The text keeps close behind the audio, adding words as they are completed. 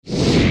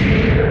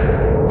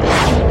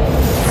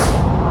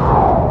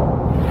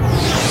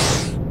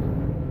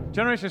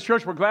Generations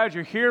Church, we're glad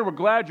you're here. We're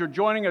glad you're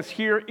joining us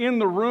here in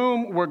the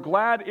room. We're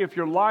glad if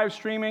you're live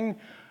streaming.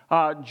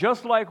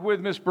 Just like with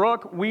Miss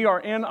Brooke, we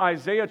are in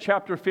Isaiah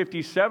chapter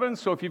 57.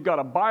 So if you've got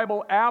a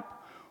Bible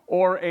app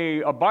or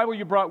a Bible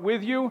you brought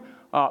with you,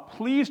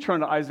 please turn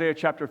to Isaiah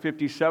chapter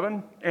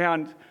 57.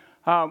 And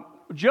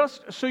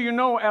just so you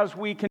know, as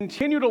we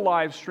continue to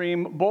live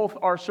stream, both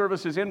our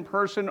services in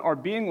person are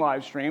being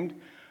live streamed.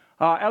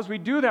 As we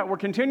do that, we're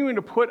continuing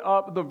to put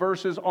up the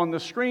verses on the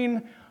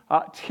screen.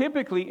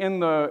 Typically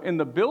in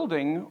the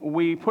building,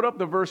 we put up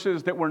the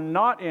verses that we're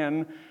not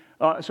in,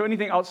 so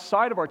anything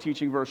outside of our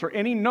teaching verse, or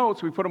any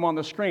notes, we put them on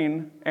the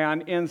screen,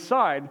 and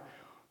inside,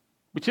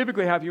 we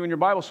typically have you in your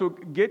Bible, so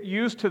get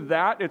used to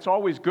that. It's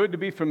always good to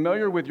be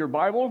familiar with your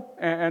Bible,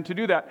 and to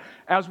do that.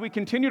 As we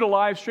continue to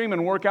live stream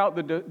and work out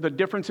the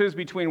differences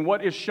between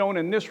what is shown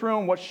in this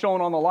room, what's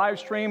shown on the live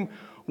stream,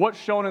 what's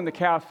shown in the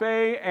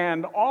cafe,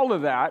 and all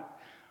of that,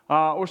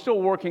 we're still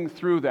working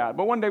through that.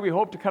 But one day we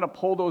hope to kind of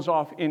pull those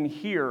off in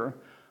here,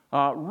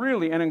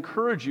 really, and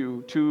encourage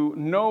you to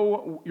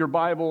know your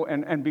Bible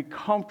and be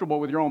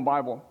comfortable with your own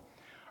Bible.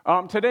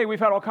 Today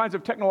we've had all kinds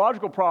of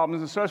technological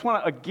problems, and so I just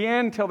want to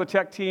again tell the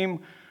tech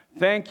team,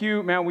 thank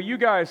you. Man, will you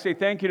guys say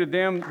thank you to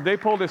them? They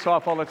pull this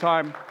off all the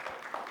time.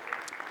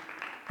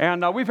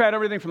 And we've had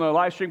everything from the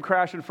live stream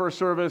crash in first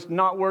service,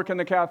 not work in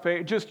the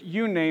cafe, just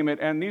you name it,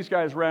 and these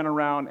guys ran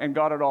around and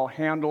got it all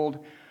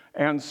handled.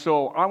 And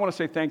so I want to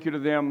say thank you to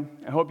them.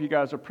 I hope you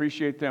guys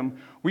appreciate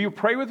them. Will you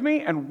pray with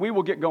me, and we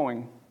will get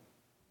going.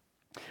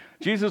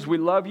 Jesus, we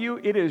love you.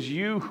 It is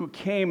you who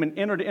came and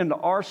entered into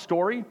our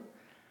story.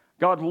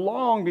 God,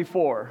 long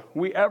before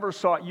we ever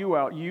sought you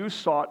out, you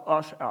sought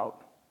us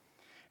out.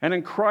 And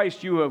in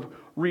Christ, you have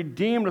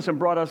redeemed us and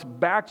brought us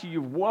back to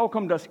you. You've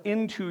welcomed us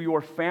into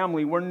your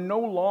family. We're no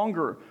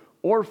longer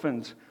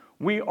orphans.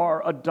 We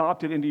are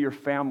adopted into your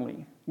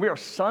family. We are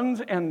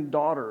sons and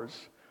daughters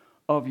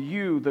of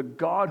you, the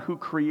God who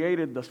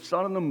created the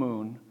sun and the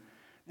moon,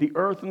 the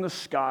earth and the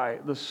sky,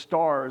 the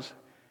stars,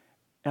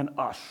 and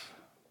us.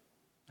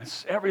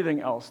 It's everything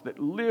else that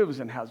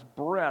lives and has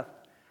breath.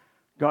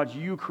 God,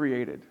 you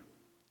created.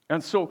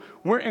 And so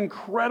we're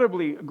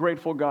incredibly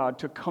grateful, God,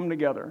 to come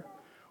together.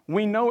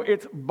 We know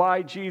it's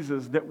by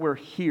Jesus that we're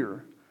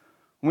here.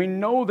 We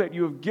know that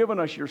you have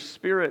given us your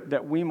Spirit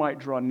that we might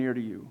draw near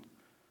to you.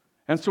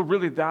 And so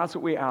really that's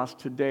what we ask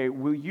today.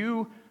 Will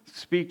you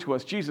speak to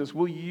us? Jesus,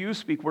 will you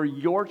speak? We're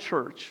your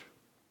church.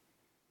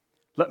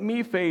 Let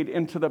me fade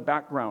into the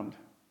background.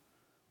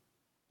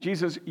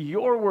 Jesus,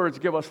 your words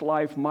give us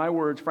life. My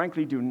words,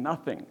 frankly, do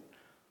nothing.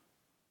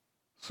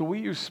 So will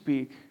you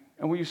speak,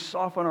 and will you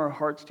soften our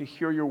hearts to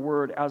hear your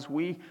word as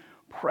we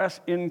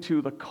press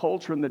into the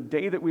culture and the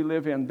day that we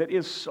live in that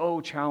is so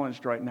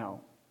challenged right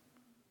now?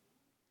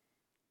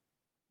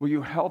 Will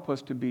you help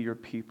us to be your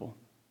people,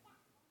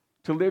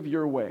 to live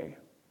your way,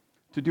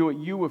 to do what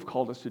you have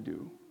called us to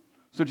do?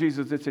 So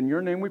Jesus, it's in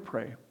your name we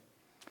pray.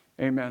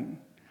 Amen.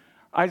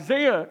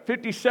 Isaiah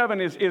 57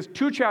 is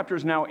 2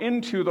 chapters now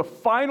into the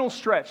final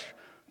stretch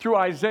through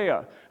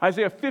Isaiah.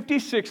 Isaiah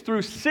 56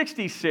 through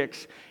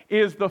 66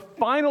 is the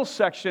final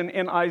section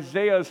in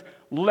Isaiah's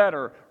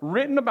letter,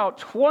 written about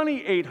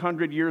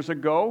 2,800 years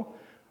ago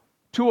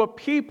to a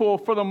people,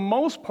 for the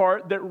most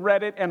part, that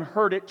read it and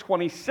heard it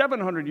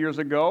 2,700 years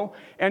ago,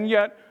 and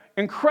yet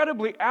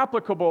incredibly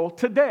applicable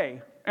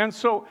today. And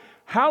so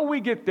how we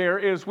get there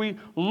is we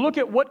look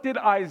at what did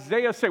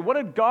Isaiah say? What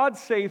did God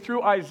say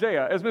through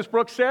Isaiah? As Miss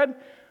Brooks said,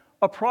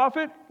 a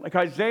prophet like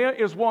Isaiah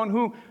is one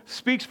who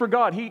speaks for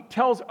God. He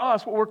tells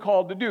us what we're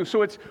called to do.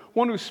 So it's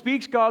one who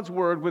speaks God's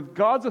word with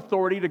God's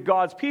authority to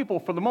God's people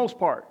for the most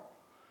part.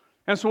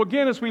 And so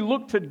again, as we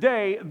look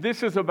today,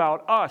 this is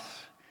about us.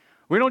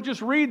 We don't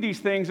just read these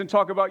things and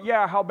talk about,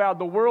 how bad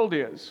the world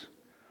is.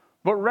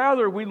 But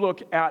rather, we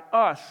look at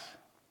us.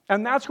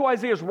 And that's who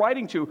Isaiah is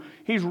writing to.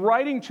 He's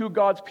writing to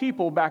God's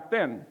people back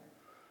then.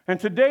 And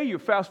today, you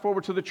fast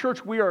forward to the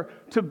church, we are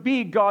to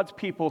be God's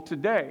people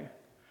today.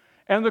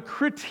 And the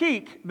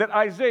critique that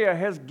Isaiah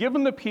has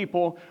given the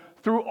people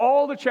through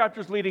all the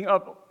chapters leading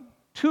up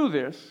to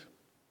this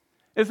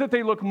is that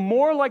they look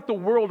more like the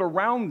world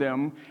around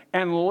them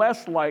and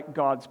less like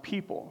God's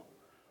people.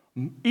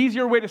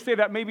 Easier way to say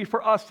that maybe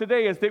for us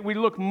today is that we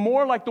look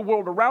more like the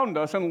world around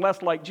us and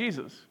less like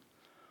Jesus.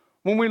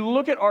 When we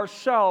look at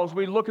ourselves,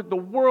 we look at the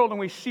world and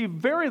we see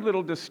very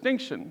little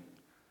distinction.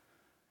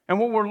 And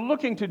what we're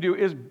looking to do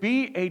is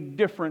be a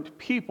different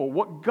people.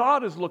 What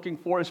God is looking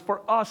for is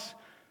for us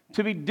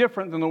to be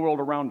different than the world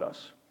around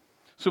us.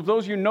 So if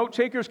those of you note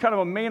takers, kind of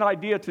a main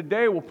idea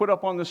today we'll put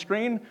up on the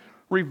screen,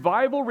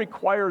 revival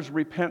requires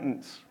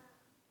repentance.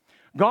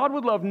 God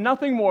would love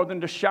nothing more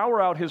than to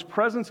shower out his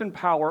presence and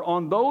power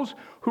on those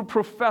who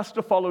profess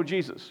to follow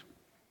Jesus.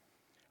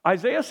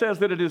 Isaiah says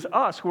that it is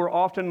us who are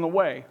often in the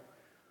way.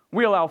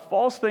 We allow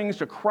false things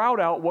to crowd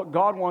out what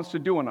God wants to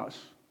do in us.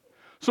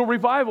 So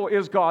revival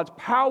is God's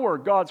power,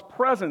 God's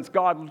presence,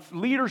 God's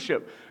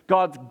leadership,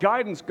 God's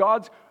guidance,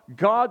 God's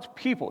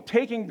people,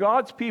 taking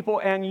God's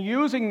people and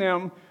using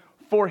them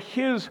for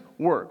his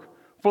work,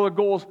 for the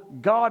goals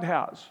God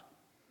has.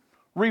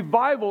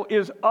 Revival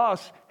is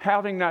us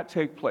having that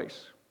take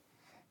place.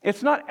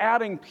 It's not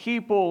adding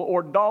people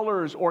or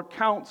dollars or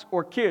counts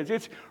or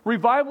kids.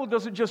 Revival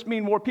doesn't just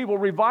mean more people.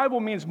 Revival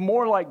means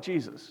more like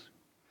Jesus.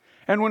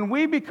 And when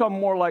we become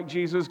more like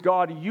Jesus,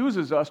 God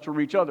uses us to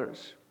reach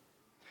others.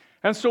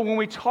 And so when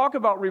we talk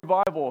about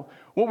revival,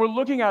 what we're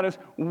looking at is,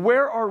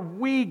 where are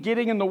we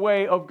getting in the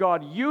way of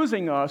God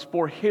using us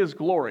for His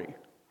glory?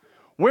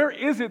 Where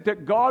is it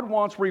that God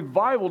wants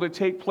revival to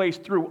take place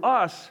through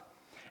us,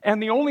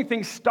 and the only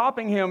thing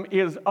stopping Him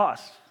is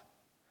us?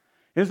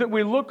 Is that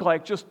we look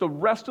like just the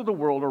rest of the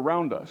world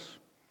around us.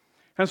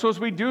 And so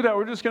as we do that,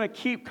 we're just going to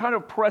keep kind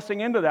of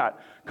pressing into that.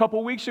 A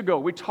couple weeks ago,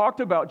 we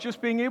talked about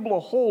just being able to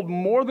hold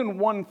more than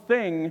one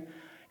thing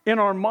in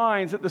our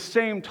minds at the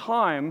same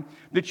time,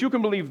 that you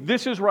can believe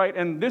this is right,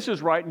 and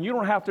you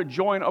don't have to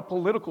join a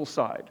political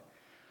side.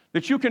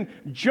 That you can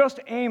just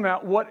aim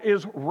at what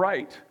is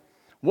right,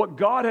 what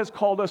God has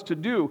called us to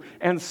do.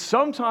 And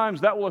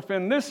sometimes that will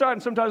offend this side,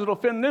 and sometimes it'll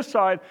offend this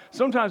side.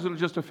 Sometimes it'll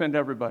just offend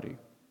everybody.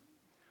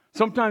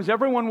 Sometimes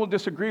everyone will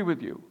disagree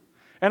with you.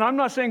 And I'm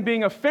not saying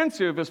being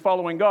offensive is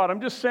following God.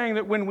 I'm just saying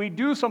that when we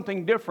do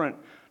something different,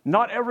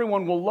 not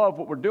everyone will love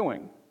what we're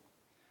doing.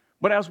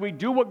 But as we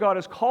do what God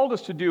has called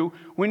us to do,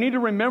 we need to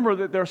remember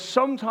that there are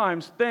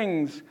sometimes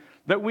things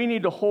that we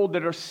need to hold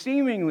that are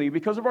seemingly,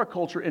 because of our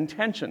culture, in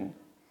tension,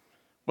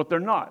 but they're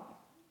not.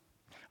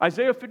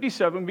 Isaiah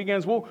 57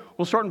 begins, we'll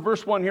start in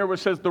verse 1 here, where it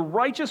says, "The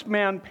righteous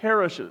man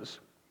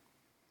perishes,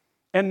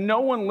 and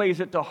no one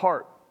lays it to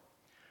heart.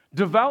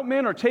 Devout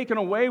men are taken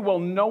away while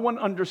no one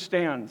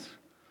understands.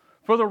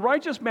 For the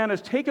righteous man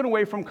is taken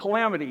away from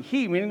calamity.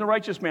 He," meaning the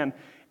righteous man,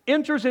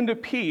 "enters into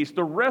peace.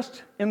 They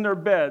rest in their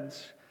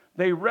beds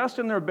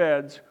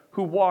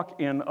who walk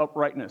in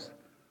uprightness."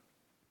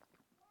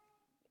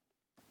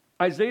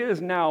 Isaiah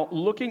is now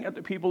looking at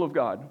the people of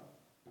God.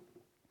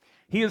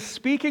 He is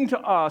speaking to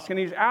us, and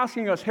he's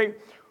asking us, hey,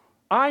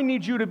 I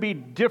need you to be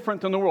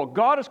different than the world.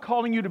 God is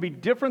calling you to be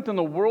different than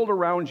the world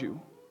around you.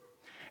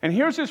 And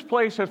here's his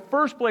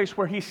first place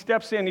where he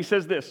steps in. He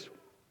says this,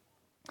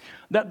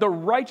 that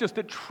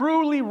that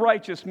truly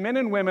righteous men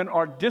and women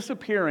are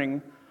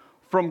disappearing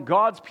from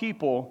God's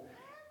people,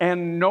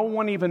 and no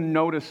one even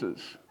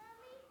notices.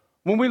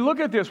 When we look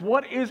at this,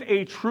 what is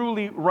a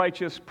truly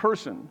righteous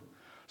person?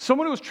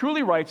 Someone who is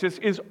truly righteous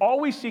is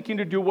always seeking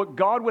to do what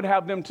God would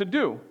have them to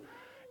do.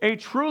 A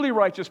truly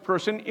righteous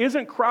person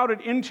isn't crowded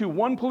into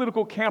one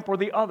political camp or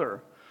the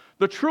other.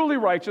 The truly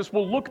righteous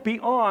will look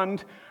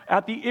beyond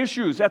at the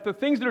issues, at the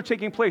things that are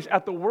taking place,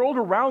 at the world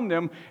around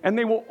them, and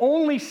they will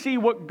only see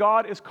what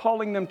God is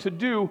calling them to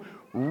do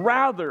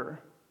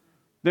rather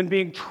than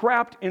being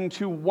trapped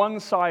into one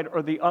side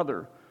or the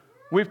other.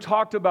 We've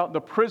talked about the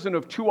prison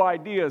of two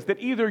ideas, that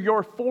either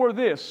you're for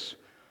this,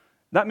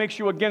 that makes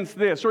you against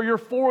this, or you're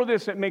for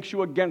this, it makes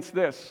you against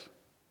this.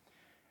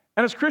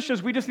 And as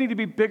Christians, we just need to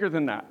be bigger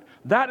than that.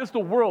 That is the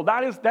world.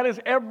 That is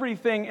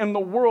everything in the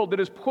world that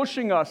is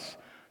pushing us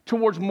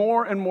towards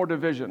more and more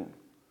division.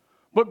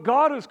 But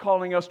God is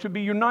calling us to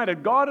be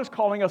united. God is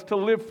calling us to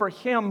live for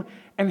Him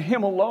and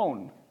Him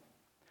alone.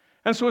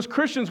 And so as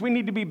Christians, we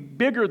need to be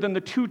bigger than the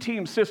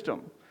two-team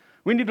system.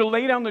 We need to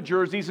lay down the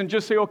jerseys and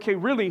just say, okay,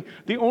 really,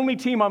 the only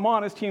team I'm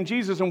on is Team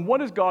Jesus, and what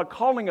is God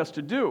calling us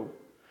to do?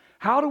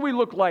 How do we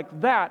look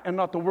like that and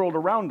not the world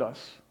around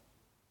us?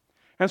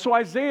 And so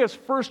Isaiah's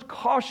first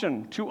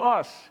caution to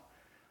us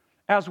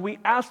as we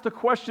ask the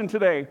question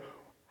today,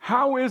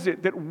 how is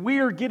it that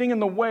we're getting in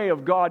the way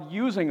of God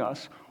using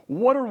us?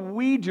 What are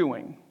we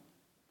doing?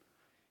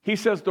 He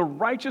says the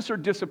righteous are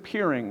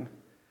disappearing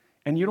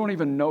and you don't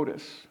even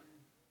notice.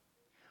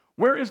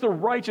 Where is the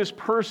righteous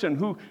person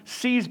who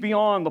sees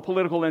beyond the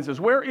political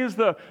lenses? Where is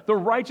the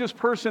righteous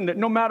person that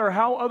no matter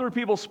how other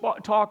people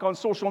talk on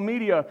social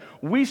media,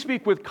 we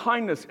speak with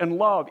kindness and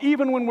love,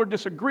 even when we're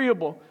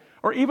disagreeable,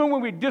 or even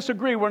when we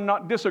disagree, we're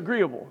not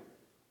disagreeable?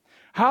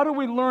 How do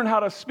we learn how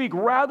to speak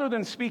rather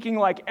than speaking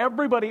like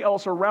everybody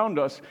else around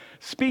us,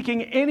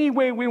 speaking any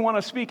way we want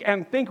to speak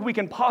and think we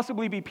can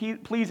possibly be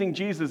pleasing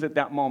Jesus at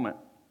that moment?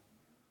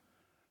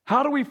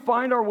 How do we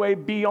find our way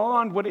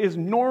beyond what is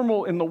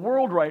normal in the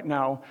world right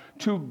now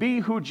to be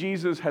who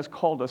Jesus has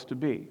called us to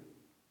be?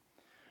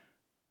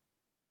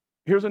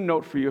 Here's a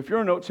note for you. If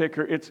you're a note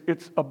taker,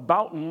 it's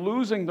about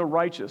losing the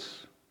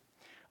righteous.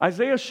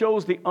 Isaiah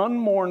shows the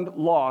unmourned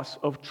loss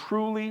of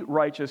truly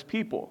righteous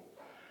people.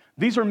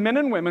 These are men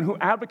and women who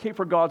advocate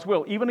for God's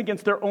will, even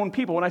against their own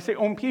people. When I say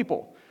own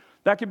people,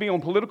 that could be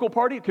own political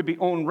party, it could be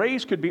own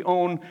race, could be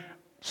own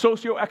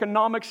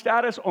socioeconomic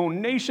status,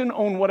 own nation,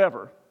 own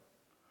whatever.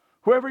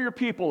 Whoever your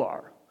people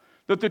are,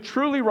 that the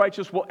truly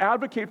righteous will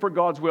advocate for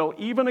God's will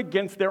even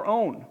against their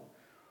own.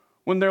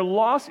 When their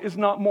loss is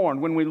not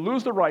mourned, when we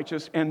lose the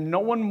righteous and no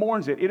one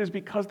mourns it, it is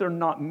because they're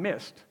not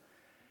missed.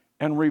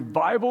 And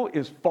revival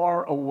is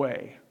far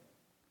away.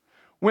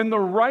 When the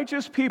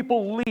righteous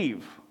people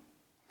leave,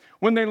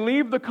 when they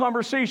leave the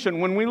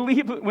conversation, when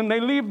they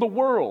leave the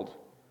world,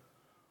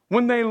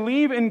 when they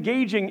leave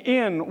engaging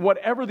in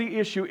whatever the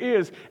issue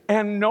is,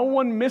 and no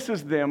one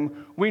misses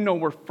them, we know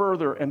we're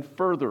further and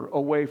further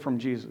away from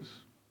Jesus.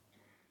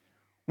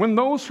 When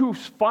those who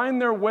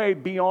find their way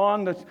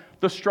beyond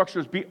the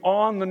structures,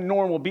 beyond the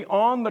normal,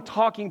 beyond the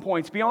talking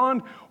points,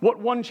 beyond what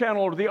one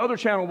channel or the other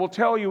channel will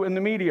tell you in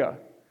the media,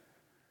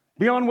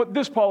 beyond what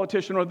this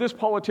politician or this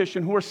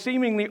politician, who are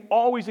seemingly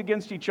always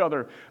against each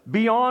other,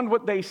 beyond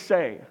what they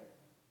say,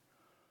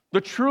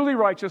 the truly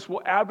righteous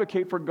will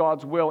advocate for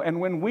God's will. And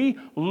when we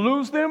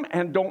lose them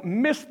and don't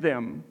miss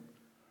them,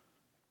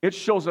 it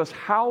shows us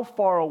how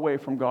far away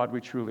from God we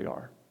truly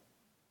are.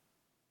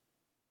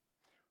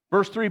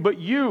 Verse 3, but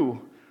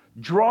you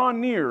draw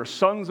near,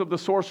 sons of the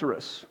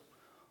sorceress,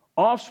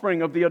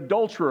 offspring of the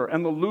adulterer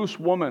and the loose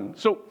woman.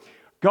 So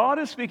God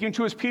is speaking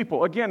to his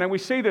people. Again, and we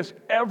say this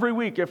every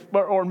week,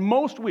 or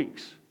most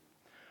weeks.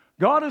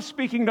 God is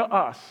speaking to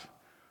us.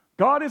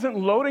 God isn't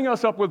loading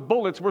us up with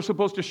bullets we're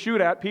supposed to shoot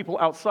at people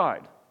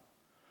outside.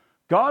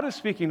 God is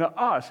speaking to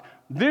us.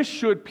 This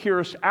should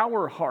pierce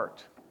our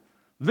heart.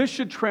 This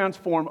should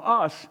transform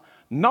us,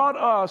 not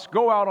us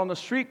go out on the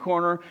street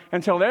corner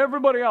and tell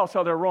everybody else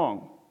how they're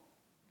wrong.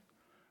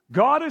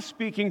 God is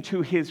speaking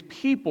to his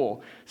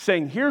people,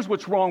 saying, here's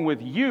what's wrong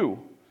with you.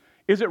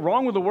 Is it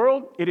wrong with the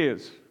world? It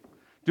is.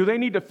 Do they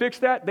need to fix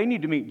that? They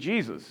need to meet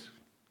Jesus.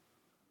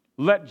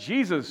 Let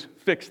Jesus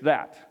fix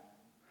that.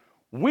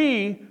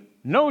 We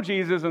know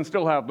Jesus and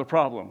still have the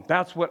problem.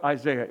 That's what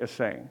Isaiah is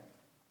saying.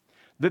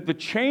 That the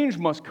change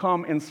must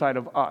come inside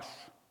of us.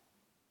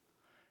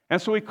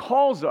 And so he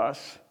calls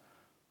us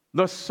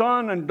the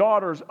son and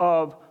daughters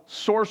of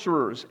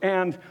sorcerers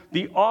and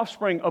the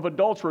offspring of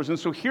adulterers. And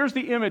so here's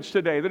the image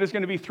today that is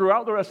going to be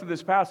throughout the rest of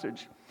this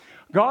passage.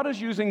 God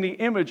is using the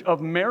image of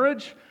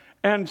marriage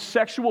and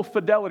sexual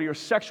fidelity or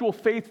sexual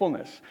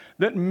faithfulness.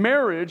 That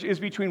marriage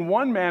is between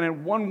one man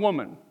and one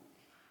woman.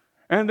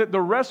 And that the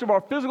rest of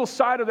our physical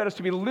side of that is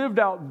to be lived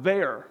out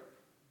there.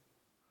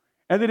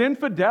 And that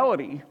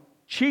infidelity,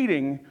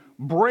 cheating,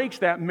 breaks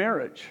that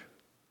marriage.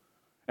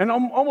 And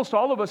almost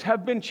all of us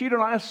have been cheated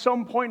on at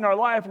some point in our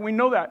life, and we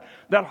know that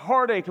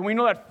heartache, and we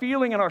know that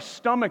feeling in our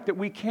stomach that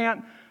we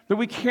can't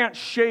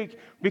shake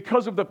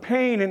because of the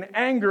pain and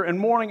anger and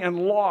mourning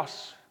and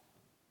loss.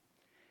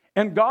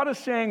 And God is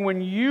saying, when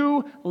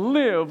you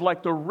live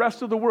like the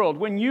rest of the world,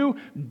 when you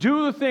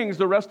do the things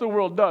the rest of the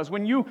world does,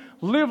 when you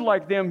live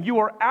like them, you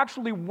are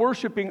actually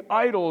worshiping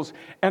idols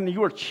and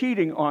you are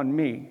cheating on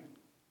me.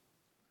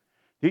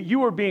 That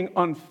you are being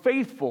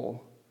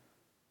unfaithful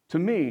to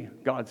me,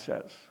 God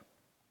says.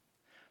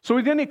 So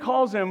then he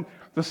calls them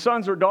the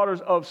sons or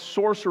daughters of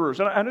sorcerers.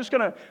 And I'm just going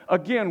to,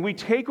 again, we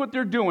take what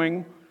they're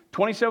doing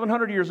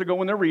 2,700 years ago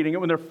when they're reading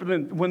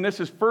it, when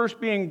this is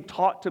first being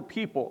taught to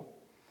people.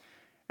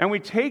 And we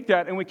take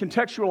that and we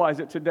contextualize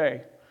it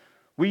today.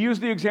 We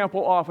use the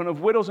example often of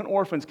widows and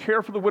orphans.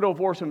 Care for the widow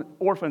of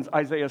orphans,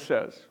 Isaiah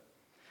says.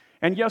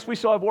 And yes, we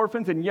still have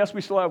orphans, and yes,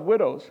 we still have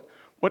widows.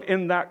 But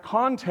in that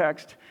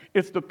context,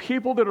 it's the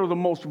people that are the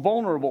most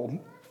vulnerable.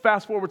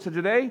 Fast forward to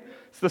today,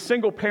 it's the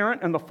single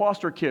parent and the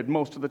foster kid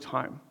most of the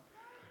time.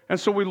 And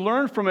so we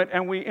learn from it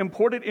and we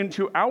import it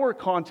into our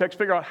context,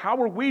 figure out how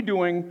are we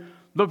doing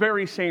the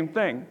very same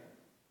thing.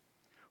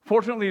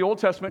 Fortunately, the Old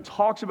Testament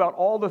talks about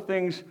all the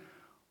things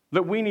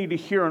that we need to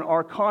hear in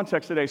our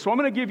context today. So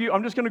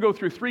I'm just going to go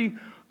through 3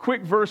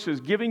 quick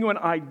verses, giving you an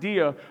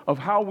idea of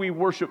how we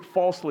worship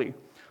falsely.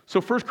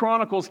 So 1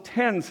 Chronicles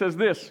 10 says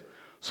this,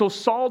 so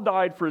Saul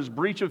died for his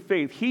breach of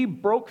faith. He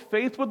broke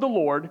faith with the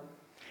Lord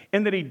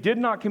in that he did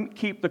not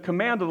keep the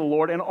command of the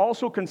Lord and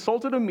also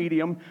consulted a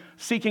medium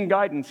seeking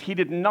guidance. He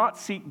did not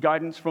seek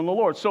guidance from the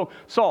Lord. So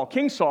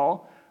King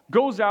Saul,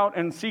 goes out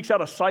and seeks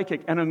out a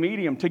psychic and a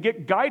medium to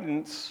get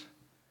guidance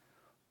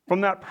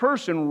from that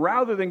person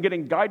rather than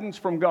getting guidance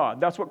from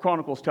God. That's what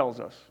Chronicles tells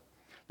us.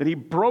 That he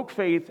broke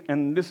faith,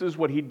 and this is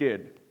what he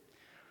did.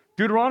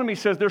 Deuteronomy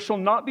says, there shall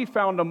not be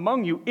found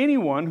among you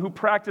anyone who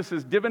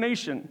practices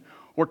divination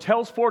or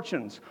tells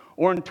fortunes,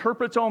 or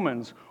interprets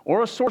omens,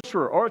 or a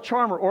sorcerer, or a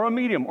charmer, or a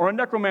medium, or a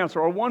necromancer,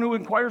 or one who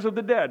inquires of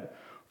the dead.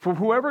 For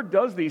whoever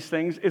does these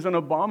things is an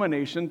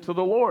abomination to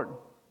the Lord.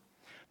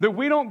 That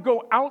we don't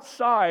go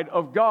outside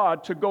of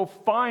God to go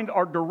find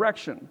our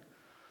direction.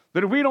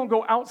 That we don't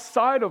go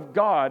outside of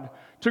God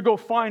to go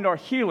find our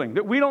healing.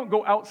 That we don't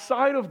go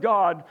outside of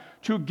God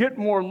to get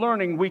more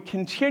learning. We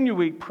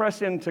continually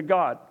press into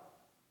God.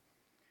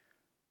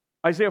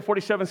 Isaiah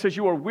 47 says,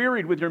 you are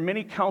wearied with your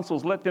many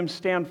counsels. Let them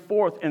stand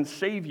forth and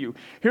save you.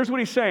 Here's what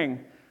he's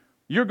saying.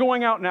 You're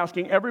going out and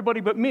asking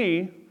everybody but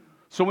me.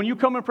 So when you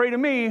come and pray to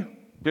me,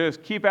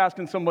 just keep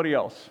asking somebody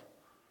else.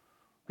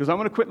 Because I'm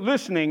going to quit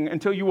listening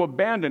until you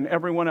abandon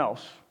everyone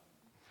else.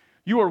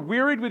 You are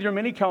wearied with your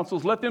many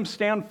counsels. Let them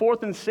stand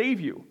forth and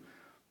save you.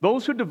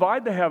 Those who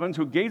divide the heavens,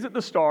 who gaze at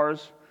the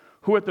stars,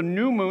 who at the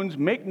new moons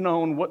make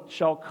known what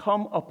shall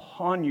come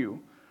upon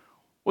you.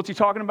 What's he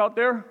talking about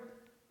there?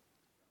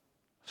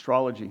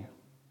 Astrology.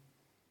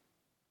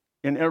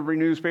 In every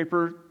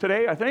newspaper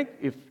today, I think,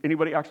 if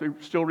anybody actually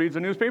still reads a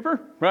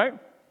newspaper, right?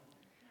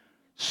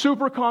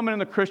 Super common in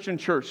the Christian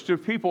church to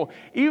people,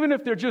 even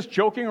if they're just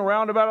joking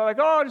around about it, like,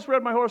 oh, I just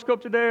read my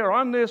horoscope today, or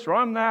I'm this, or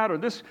I'm that, or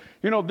this,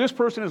 this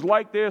person is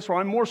like this, or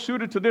I'm more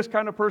suited to this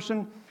kind of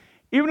person.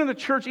 Even in the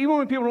church, even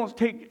when people don't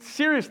take it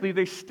seriously,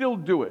 they still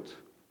do it.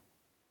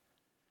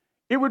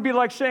 It would be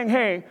like saying,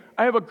 hey,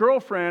 I have a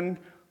girlfriend,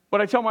 but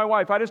I tell my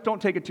wife, I just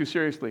don't take it too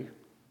seriously.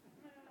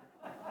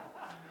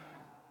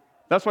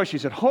 That's why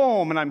she's at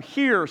home, and I'm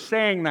here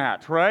saying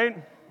that,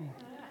 right?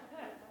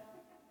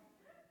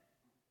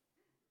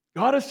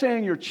 God is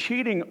saying, you're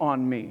cheating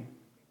on me.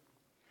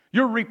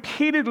 You're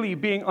repeatedly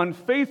being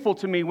unfaithful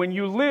to me when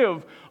you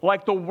live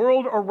like the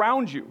world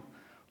around you.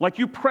 Like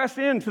you press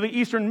into the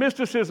Eastern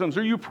mysticisms,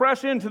 or you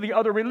press into the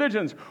other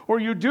religions, or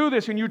you do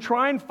this and you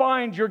try and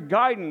find your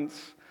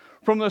guidance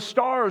from the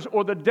stars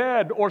or the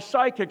dead or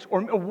psychics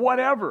or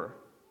whatever.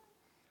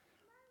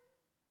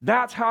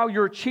 That's how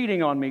you're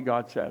cheating on me,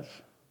 God says.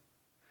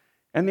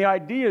 And the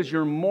idea is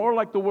you're more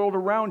like the world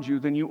around you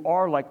than you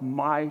are like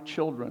my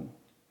children.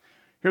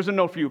 Here's a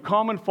note for you.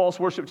 Common false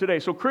worship today.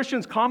 So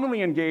Christians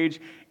commonly engage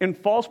in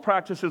false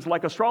practices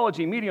like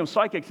astrology, medium,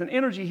 psychics, and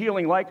energy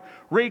healing like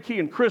Reiki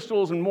and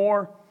crystals and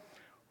more,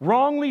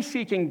 wrongly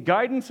seeking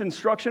guidance,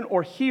 instruction,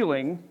 or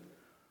healing,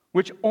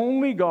 which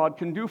only God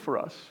can do for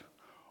us.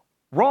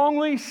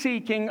 Wrongly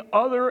seeking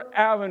other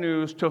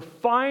avenues to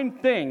find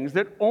things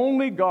that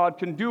only God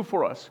can do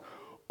for us.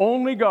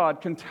 Only God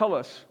can tell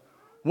us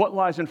what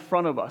lies in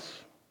front of us.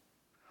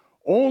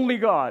 Only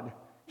God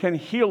can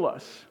heal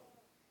us.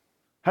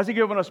 Has He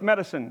given us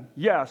medicine?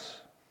 Yes.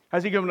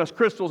 Has He given us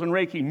crystals and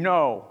Reiki?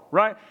 No.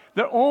 Right?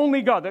 That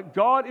only God, that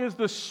God is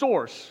the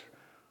source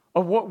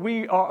of what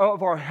we are,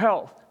 of our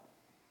health,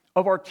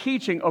 of our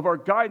teaching, of our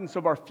guidance,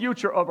 of our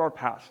future, of our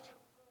past.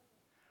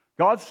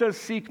 God says,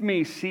 seek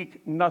me,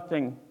 seek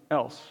nothing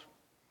else.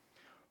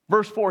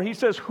 Verse 4, He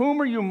says, whom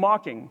are you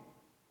mocking?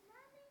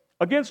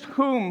 Against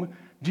whom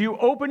do you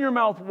open your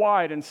mouth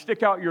wide and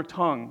stick out your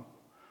tongue?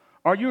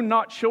 Are you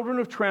not children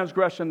of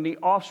transgression, the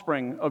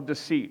offspring of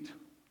deceit?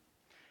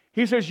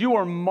 He says, you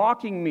are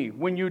mocking me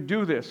when you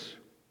do this.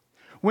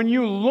 When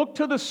you look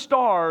to the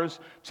stars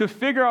to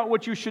figure out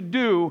what you should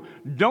do,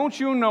 don't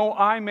you know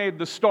I made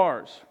the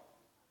stars?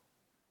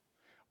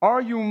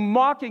 Are you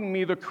mocking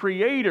me, the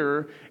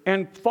Creator,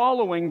 and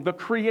following the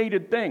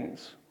created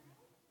things?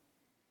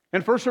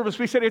 In first service,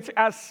 we said it's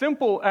as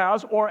simple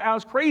as, or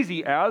as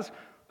crazy as,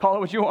 call it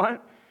what you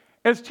want,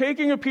 as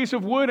taking a piece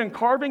of wood and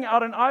carving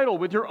out an idol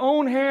with your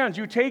own hands.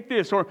 You take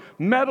this, or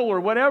metal, or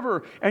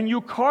whatever, and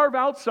you carve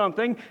out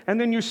something,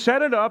 and then you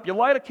set it up, you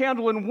light a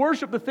candle, and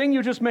worship the thing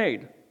you just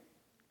made.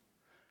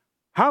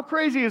 How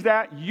crazy is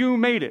that? You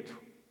made it.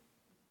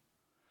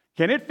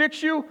 Can it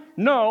fix you?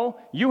 No,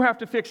 you have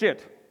to fix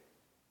it.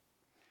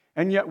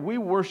 And yet we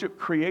worship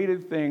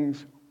created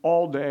things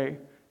all day,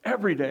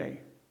 every day.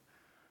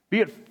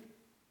 Be it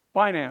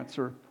finance,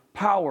 or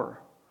power,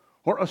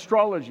 or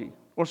astrology,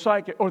 or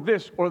psychic, or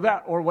this, or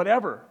that, or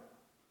whatever.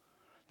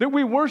 That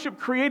we worship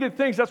created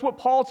things. That's what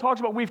Paul talks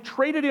about. We've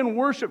traded in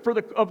worship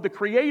of the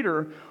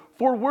Creator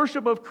for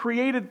worship of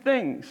created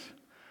things.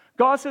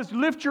 God says,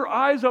 lift your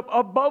eyes up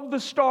above the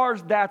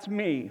stars, that's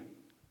me.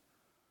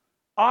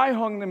 I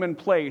hung them in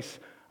place.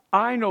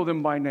 I know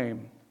them by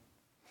name.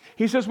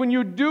 He says, when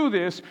you do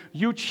this,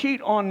 you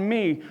cheat on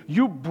me.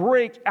 You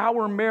break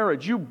our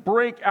marriage. You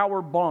break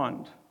our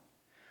bond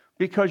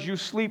because you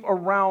sleep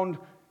around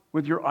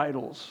with your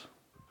idols.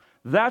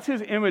 That's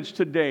his image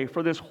today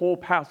for this whole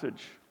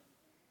passage.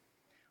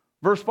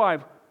 Verse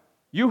 5,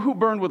 you who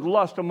burn with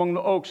lust among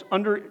the oaks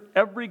under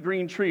every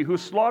green tree, who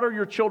slaughter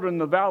your children in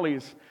the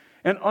valleys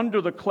and under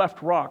the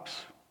cleft rocks.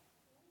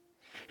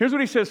 Here's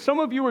what he says. Some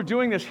of you are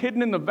doing this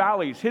hidden in the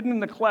valleys, hidden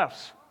in the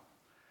clefts.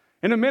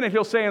 In a minute,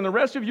 he'll say, and the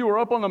rest of you are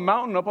up on the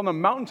mountain, up on the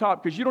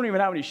mountaintop, because you don't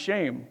even have any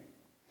shame.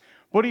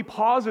 But he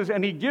pauses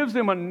and he gives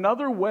them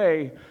another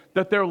way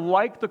that they're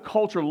like the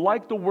culture,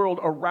 like the world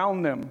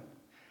around them.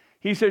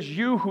 He says,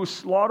 you who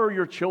slaughter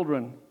your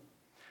children.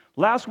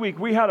 Last week,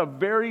 we had a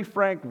very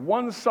frank,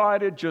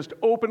 one-sided, just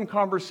open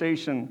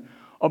conversation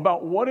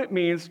about what it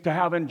means to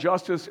have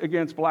injustice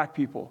against black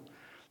people.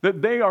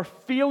 That they are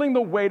feeling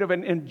the weight of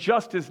an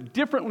injustice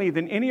differently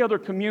than any other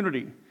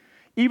community,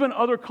 even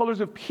other colors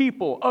of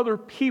people, other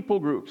people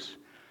groups.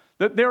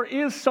 That there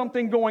is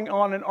something going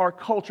on in our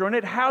culture, and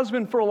it has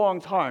been for a long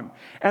time,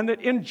 and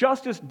that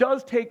injustice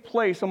does take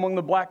place among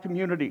the black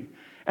community.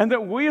 And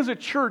that we as a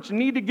church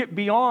need to get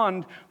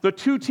beyond the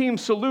two-team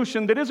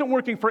solution that isn't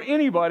working for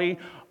anybody,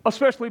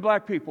 especially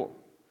black people.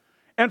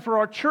 And for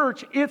our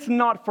church, it's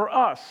not for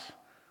us.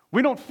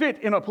 We don't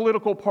fit in a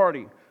political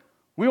party.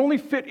 We only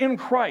fit in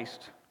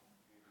Christ.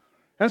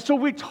 And so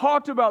we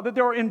talked about that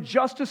there are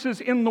injustices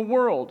in the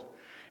world,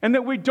 and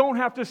that we don't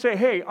have to say,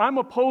 hey, I'm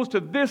opposed to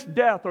this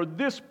death or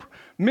this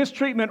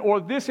mistreatment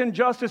or this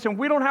injustice, and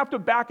we don't have to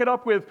back it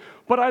up with,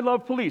 but I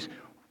love police.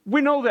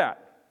 We know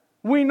that.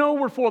 We know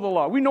we're for the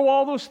law. We know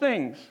all those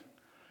things.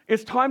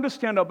 It's time to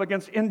stand up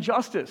against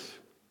injustice.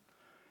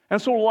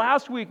 And so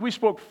last week, we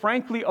spoke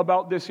frankly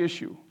about this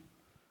issue.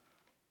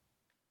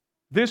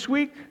 This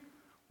week,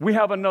 we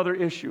have another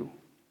issue.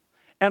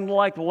 And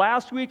like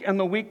last week and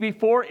the week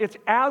before, it's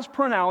as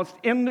pronounced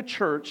in the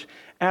church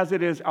as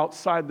it is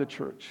outside the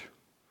church.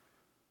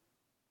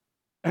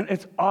 And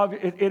it's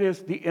obvious, it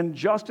is the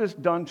injustice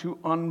done to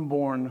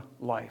unborn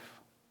life.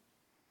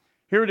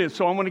 Here it is.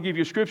 So I'm going to give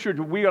you scripture.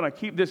 We're going to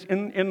keep this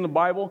in the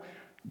Bible.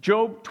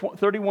 Job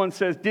 31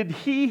 says, Did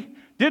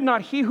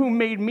not he who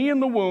made me in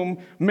the womb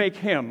make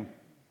him?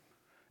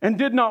 And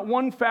did not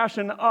one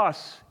fashion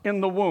us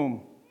in the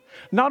womb?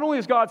 Not only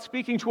is God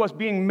speaking to us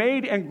being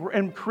made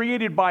and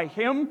created by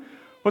him,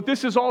 but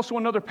this is also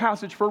another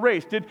passage for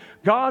race. Did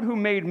God who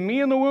made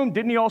me in the womb,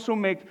 didn't he also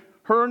make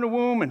her in the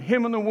womb and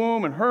him in the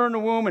womb and her in the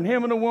womb and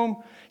him in the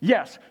womb?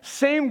 Yes,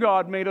 same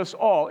God made us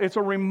all. It's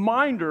a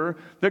reminder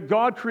that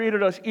God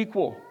created us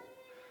equal,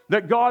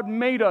 that God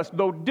made us,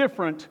 though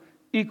different,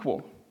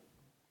 equal.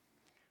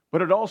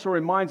 But it also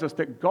reminds us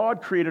that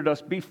God created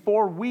us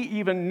before we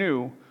even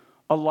knew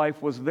a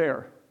life was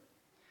there.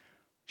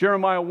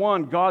 Jeremiah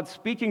 1, God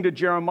speaking to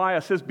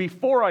Jeremiah says,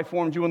 before I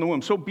formed you in the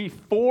womb. So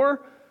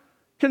before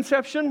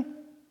conception,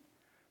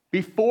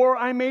 before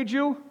I made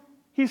you,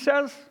 he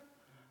says,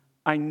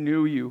 I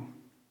knew you.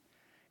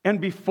 And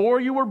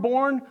before you were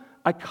born,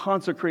 I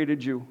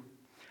consecrated you.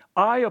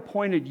 I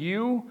appointed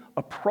you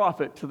a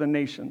prophet to the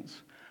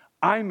nations.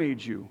 I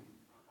made you.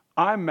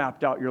 I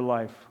mapped out your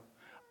life.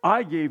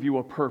 I gave you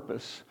a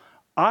purpose.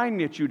 I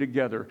knit you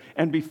together.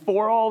 And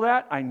before all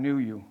that, I knew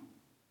you.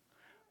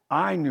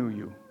 I knew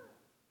you.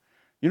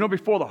 You know,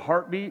 before the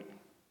heartbeat,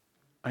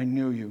 I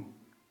knew you.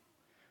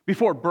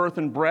 Before birth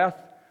and breath,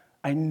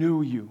 I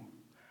knew you.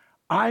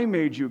 I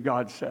made you,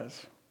 God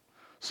says.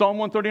 Psalm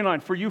 139,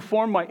 for you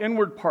formed my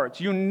inward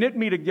parts. You knit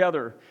me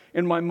together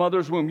in my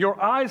mother's womb.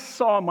 Your eyes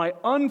saw my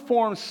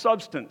unformed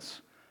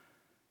substance.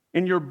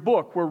 In your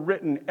book were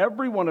written,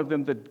 every one of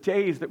them, the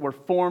days that were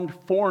formed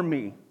for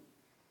me,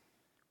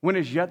 when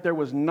as yet there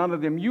was none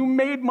of them. You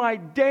made my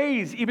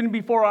days even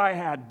before I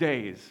had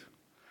days.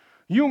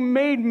 You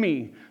made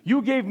me.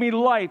 You gave me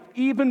life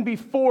even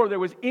before there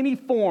was any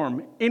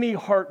form, any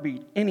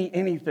heartbeat,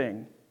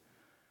 anything.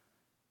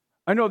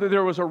 I know that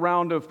there was a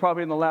round of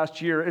probably in the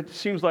last year, it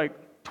seems like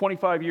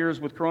 25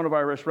 years with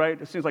coronavirus, right?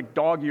 It seems like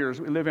dog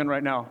years we live in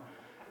right now.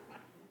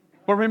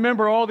 But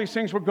remember, all these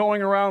things were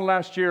going around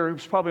last year. It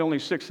was probably only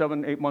 6,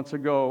 7, 8 months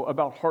ago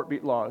about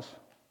heartbeat laws,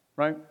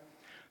 right?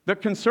 The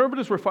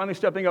conservatives were finally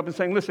stepping up and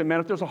saying, listen, man,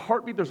 if there's a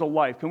heartbeat, there's a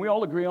life. Can we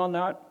all agree on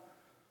that?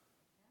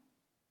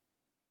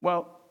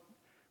 Well,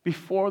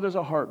 before there's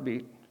a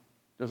heartbeat,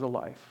 there's a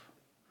life.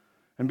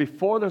 And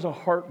before there's a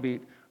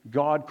heartbeat,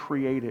 God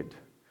created.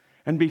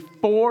 And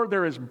before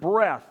there is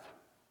breath,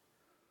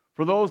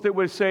 for those that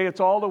would say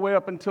it's all the way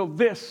up until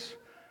this,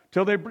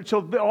 till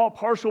all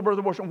partial birth,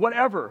 abortion,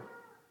 whatever,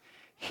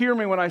 hear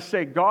me when I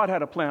say God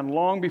had a plan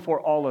long before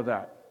all of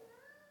that.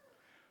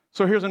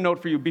 So here's a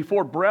note for you.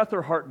 Before breath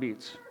or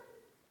heartbeats,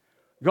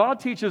 God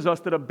teaches us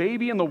that a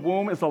baby in the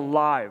womb is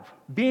alive,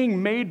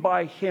 being made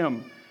by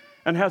him,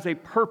 and has a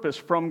purpose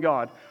from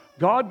God.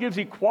 God gives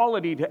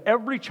equality to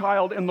every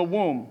child in the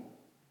womb.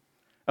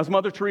 As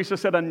Mother Teresa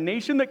said, a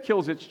nation that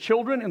kills its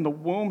children in the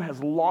womb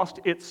has lost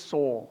its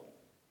soul.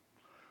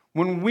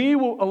 When we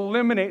will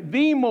eliminate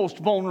the most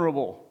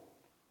vulnerable,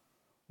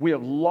 we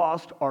have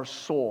lost our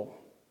soul.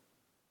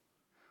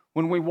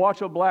 When we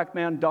watch a black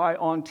man die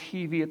on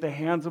TV at the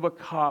hands of a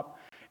cop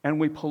and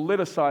we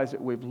politicize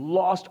it, we've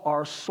lost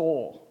our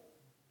soul.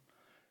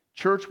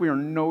 Church, we are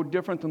no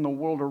different than the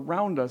world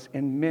around us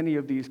in many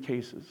of these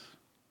cases.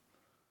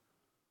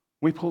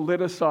 We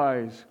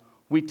politicize,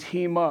 we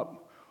team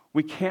up.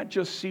 We can't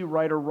just see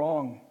right or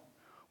wrong.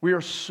 We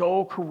are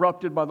so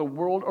corrupted by the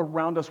world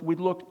around us, we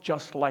look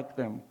just like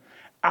them.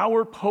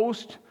 Our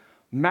post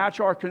match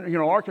our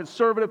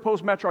conservative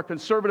post match our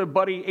conservative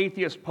buddy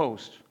atheist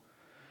post.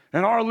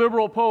 And our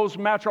liberal post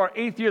match our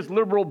atheist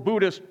liberal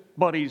Buddhist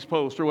buddies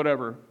post or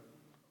whatever.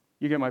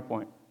 You get my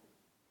point.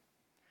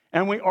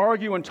 And we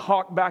argue and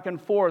talk back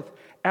and forth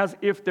as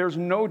if there's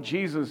no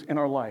Jesus in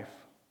our life.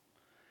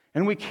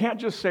 And we can't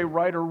just say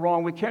right or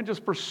wrong. We can't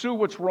just pursue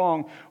what's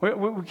wrong.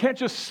 We can't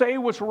just say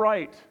what's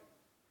right.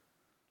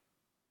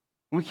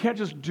 We can't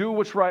just do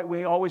what's right.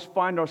 We always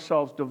find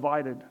ourselves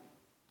divided.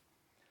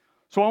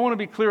 So I want to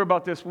be clear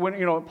about this. When,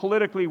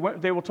 politically,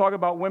 they will talk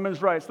about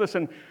women's rights.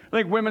 Listen, I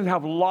think women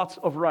have lots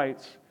of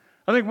rights.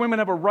 I think women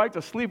have a right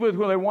to sleep with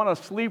who they want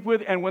to sleep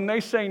with, and when they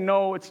say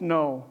no, it's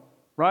no,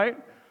 right?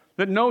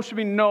 That no should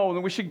be no,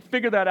 and we should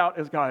figure that out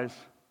as guys.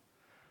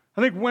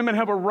 I think women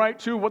have a right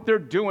to what they're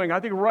doing. I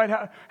think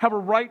have a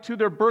right to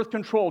their birth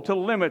control, to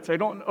limits. I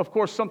don't, of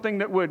course, something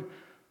that would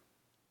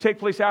take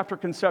place after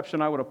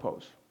conception, I would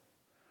oppose.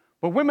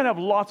 But women have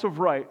lots of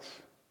rights,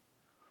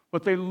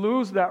 but they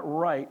lose that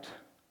right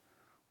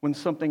when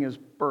something is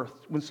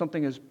birthed, when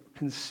something is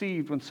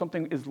conceived, when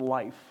something is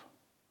life.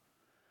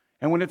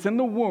 And when it's in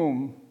the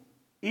womb,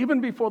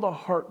 even before the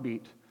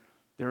heartbeat,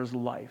 there's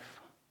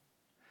life.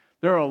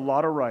 There are a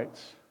lot of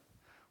rights,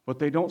 but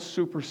they don't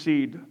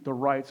supersede the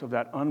rights of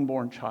that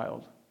unborn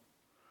child.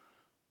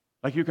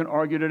 Like you can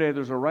argue today,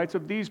 there's the rights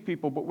of these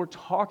people, but we're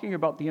talking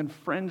about the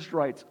infringed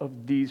rights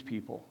of these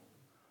people.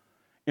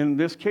 In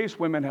this case,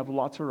 women have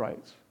lots of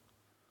rights.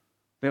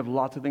 They have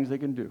lots of things they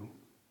can do.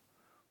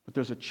 But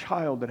there's a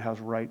child that has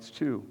rights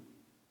too,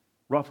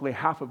 roughly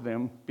half of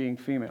them being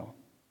female.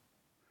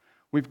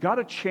 We've got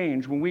to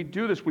change. When we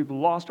do this, we've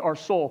lost our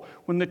soul.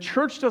 When the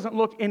church doesn't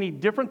look any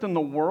different than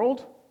the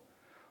world,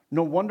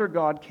 no wonder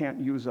God can't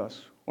use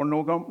us, Or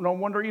no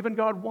wonder even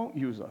God won't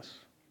use us.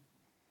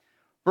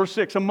 Verse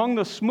 6, among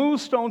the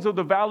smooth stones of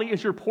the valley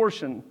is your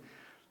portion.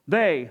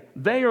 They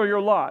are your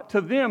lot.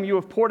 To them you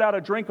have poured out a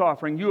drink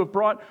offering. You have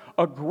brought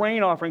a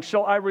grain offering.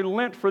 Shall I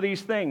relent for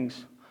these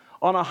things?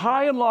 On a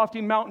high and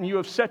lofty mountain you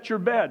have set your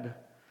bed,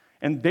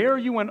 and there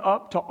you went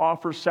up to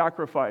offer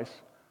sacrifice.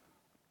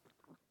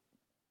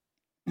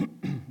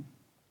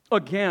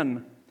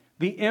 Again,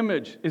 the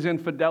image is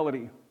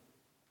infidelity.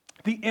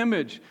 The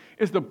image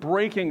is the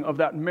breaking of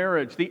that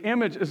marriage. The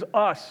image is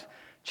us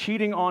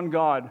cheating on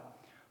God.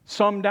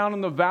 Some down in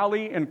the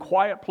valley in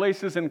quiet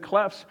places and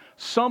clefts,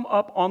 some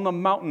up on the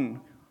mountain,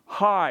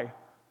 high,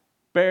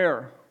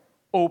 bare,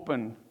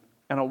 open,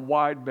 and a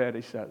wide bed,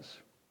 he says.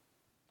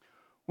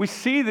 We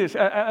see this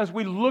as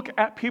we look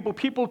at people.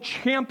 People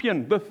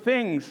champion the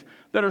things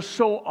that are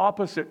so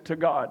opposite to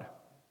God.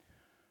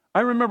 I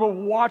remember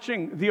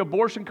watching the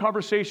abortion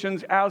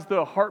conversations as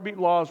the heartbeat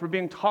laws were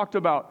being talked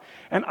about.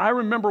 And I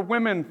remember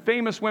women,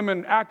 famous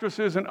women,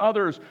 actresses and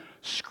others,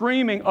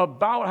 screaming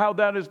about how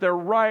that is their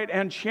right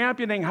and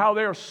championing how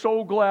they are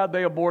so glad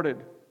they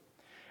aborted.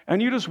 And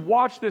you just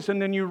watch this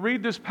and then you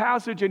read this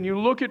passage and you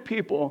look at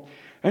people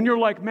and you're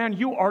like, man,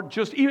 you are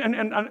just,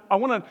 and I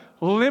want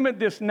to limit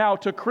this now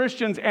to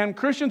Christians, and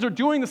Christians are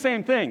doing the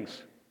same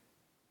things.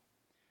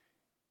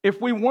 If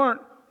we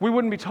weren't, we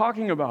wouldn't be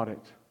talking about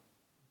it.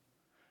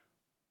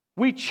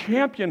 We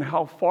champion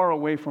how far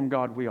away from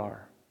God we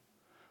are.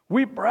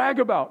 We brag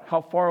about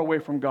how far away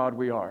from God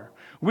we are.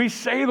 We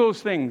say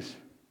those things.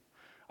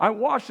 I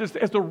watch this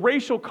as the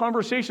racial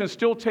conversations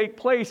still take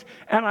place,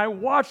 and I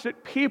watch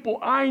that people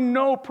I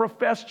know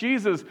profess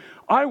Jesus.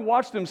 I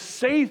watch them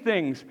say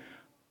things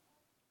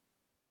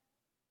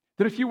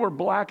that if you were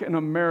black in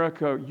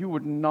America, you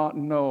would not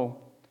know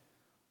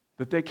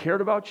that they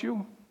cared about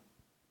you,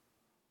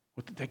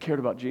 or that they cared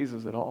about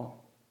Jesus at all.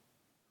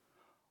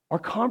 Our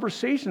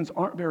conversations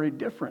aren't very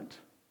different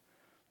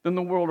than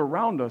the world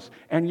around us,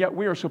 and yet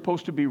we are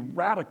supposed to be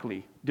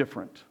radically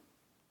different.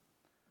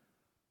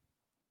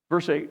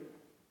 Verse 8,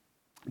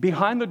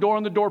 behind the door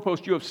on the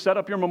doorpost you have set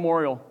up your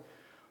memorial.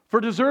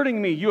 For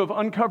deserting me you have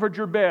uncovered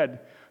your bed.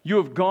 You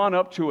have gone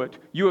up to it.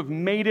 You have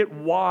made it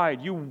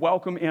wide. You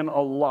welcome in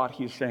a lot,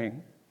 he's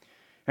saying.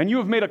 And you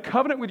have made a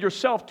covenant with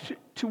yourself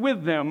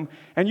with them,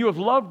 and you have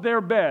loved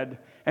their bed,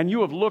 and you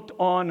have looked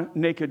on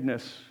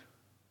nakedness.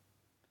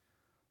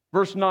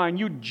 Verse 9,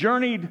 you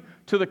journeyed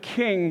to the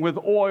king with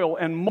oil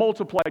and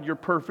multiplied your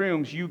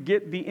perfumes. You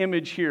get the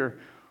image here.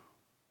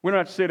 We don't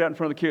have to say that in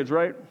front of the kids,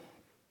 right?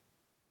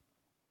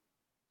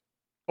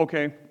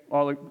 Okay,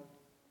 Ollie,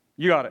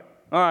 you got it.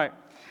 All right.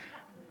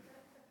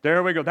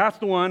 There we go. That's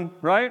the one,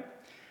 right?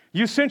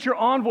 You sent your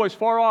envoys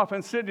far off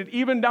and sent it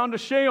even down to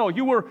Sheol.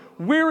 You were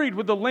wearied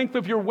with the length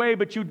of your way,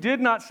 but you did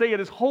not say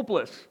it is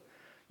hopeless.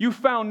 You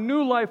found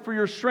new life for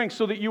your strength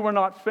so that you were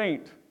not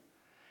faint.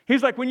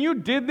 He's like, when you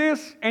did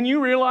this and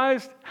you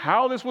realized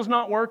how this was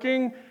not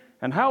working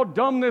and how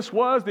dumb this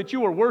was, that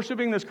you were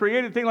worshiping this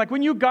created thing, like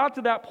when you got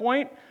to that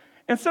point,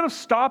 instead of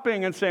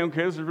stopping and saying,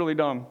 okay, this is really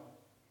dumb,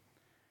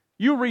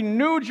 you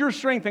renewed your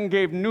strength and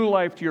gave new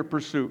life to your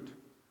pursuit.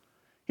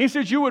 He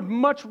says you would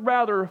much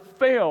rather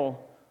fail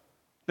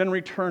than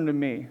return to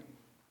me.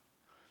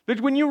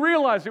 That when you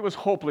realized it was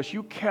hopeless,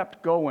 you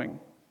kept going.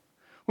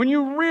 When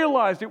you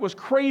realized it was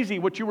crazy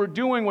what you were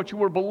doing, what you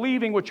were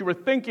believing, what you were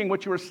thinking,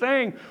 what you were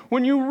saying,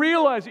 when you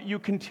realized it, you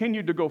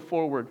continued to go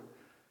forward.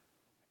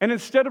 And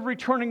instead of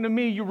returning to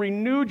me, you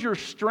renewed your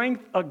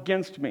strength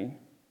against me.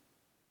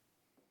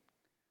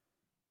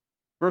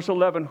 Verse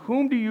 11,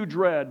 whom do you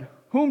dread?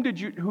 Who did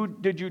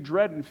you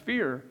dread and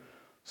fear,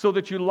 so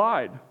that you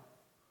lied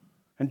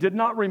and did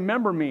not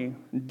remember me,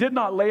 and did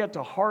not lay it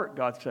to heart,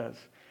 God says.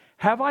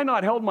 Have I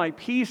not held my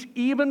peace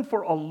even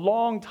for a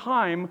long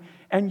time,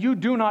 and you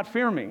do not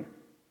fear me?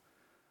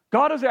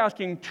 God is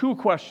asking two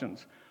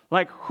questions.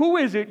 Like, who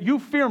is it you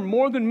fear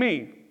more than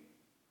me?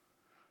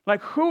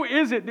 Like, who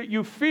is it that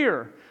you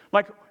fear?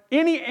 Like,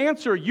 any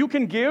answer you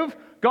can give,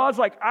 God's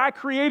like, I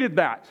created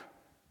that.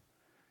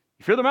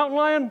 You fear the mountain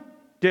lion?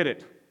 Did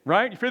it.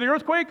 Right? You fear the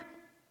earthquake?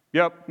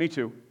 Yep, me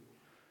too.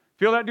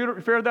 Fear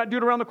that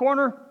dude around the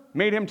corner?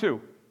 Made him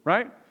too.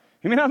 Right?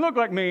 He may not look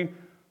like me,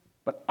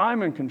 but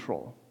I'm in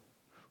control.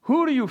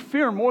 Who do you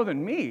fear more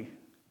than me?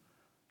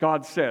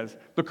 God says,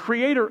 the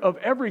creator of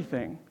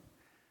everything.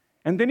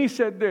 And then he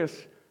said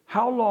this,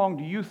 how long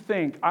do you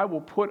think I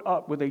will put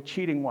up with a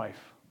cheating wife?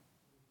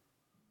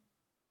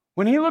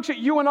 When he looks at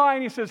you and I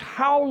and he says,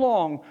 how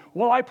long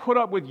will I put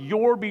up with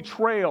your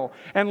betrayal?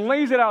 And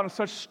lays it out in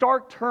such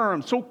stark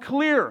terms, so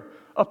clear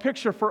a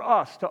picture for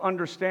us to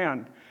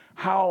understand.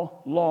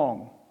 How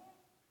long?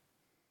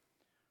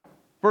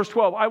 Verse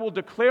 12, I will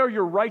declare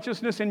your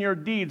righteousness and your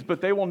deeds,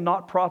 but they will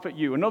not profit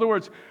you. In other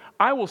words,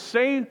 I will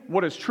say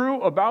what is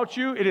true about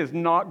you. It is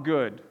not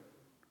good.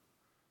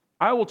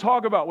 I will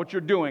talk about what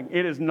you're doing.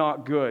 It is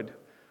not good.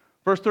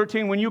 Verse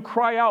 13, when you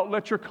cry out,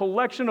 let your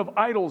collection of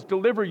idols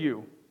deliver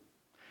you.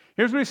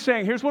 Here's what he's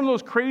saying. Here's one of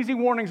those crazy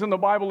warnings in the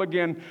Bible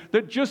again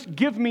that just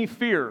give me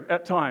fear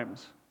at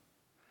times.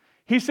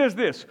 He says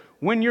this,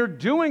 when you're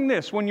doing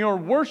this, when you're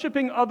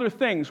worshiping other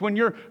things, when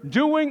you're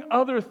doing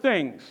other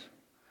things,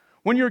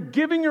 when you're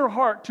giving your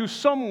heart to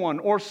someone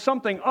or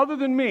something other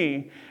than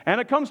me,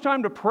 and it comes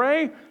time to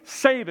pray,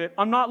 save it.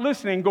 I'm not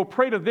listening. Go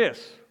pray to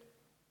this.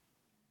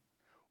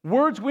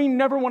 Words we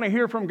never want to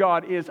hear from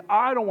God is,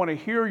 I don't want to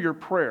hear your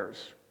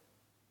prayers.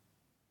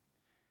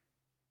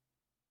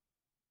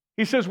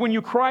 He says, when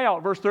you cry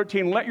out, verse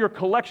 13, let your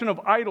collection of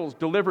idols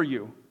deliver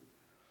you.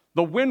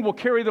 The wind will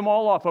carry them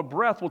all off. A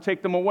breath will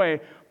take them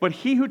away. But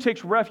he who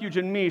takes refuge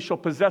in me shall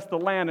possess the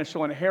land and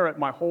shall inherit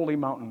my holy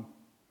mountain.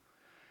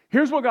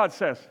 Here's what God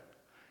says.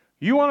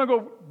 You want to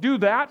go do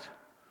that?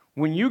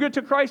 When you get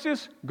to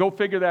crisis, go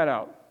figure that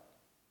out.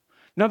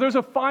 Now, there's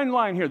a fine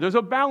line here. There's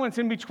a balance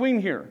in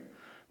between here.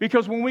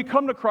 Because when we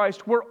come to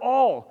Christ, we're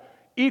all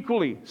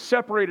equally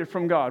separated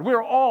from God.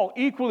 We're all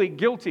equally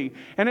guilty.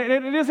 And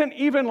it isn't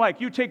even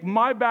like you take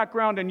my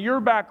background and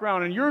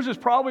yours is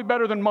probably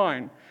better than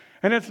mine.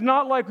 And it's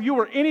not like you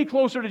were any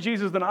closer to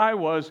Jesus than I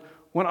was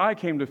when I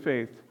came to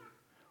faith.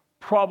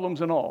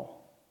 Problems and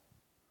all.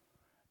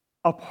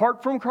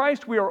 Apart from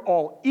Christ, we are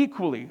all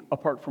equally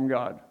apart from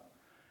God.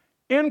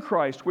 In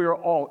Christ, we are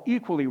all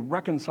equally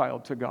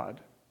reconciled to God.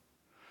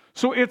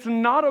 So it's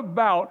not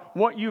about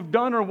what you've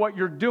done or what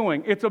you're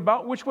doing. It's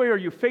about which way are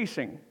you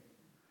facing.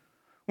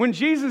 When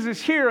Jesus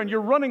is here and you're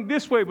running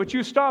this way, but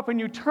you stop and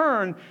you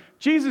turn,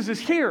 Jesus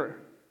is here.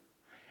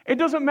 It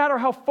doesn't matter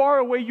how far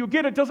away you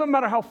get. It doesn't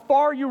matter how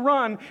far you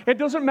run. It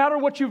doesn't matter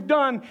what you've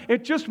done.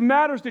 It just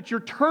matters that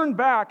you're turned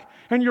back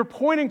and you're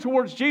pointing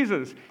towards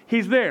Jesus.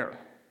 He's there.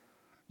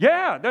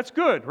 Yeah, that's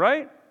good,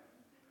 right?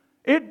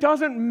 It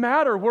doesn't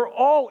matter. We're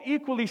all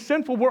equally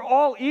sinful. We're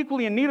all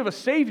equally in need of a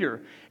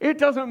Savior. It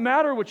doesn't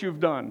matter what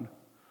you've done.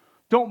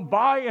 Don't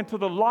buy into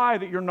the lie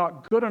that you're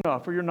not good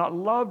enough or you're not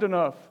loved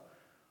enough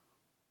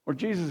or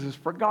Jesus has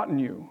forgotten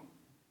you.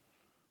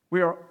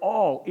 We are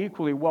all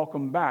equally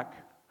welcome back.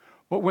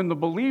 But when the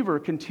believer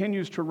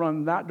continues to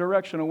run that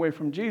direction away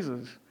from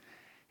Jesus,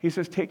 he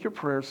says, take your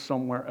prayers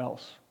somewhere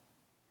else.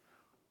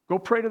 Go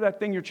pray to that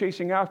thing you're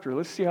chasing after.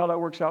 Let's see how that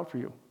works out for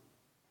you.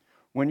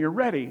 When you're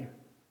ready,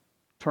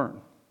 turn.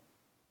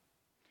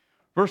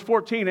 Verse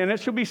 14, and it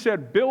shall be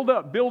said, build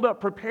up,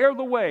 prepare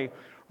the way,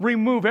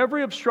 remove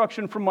every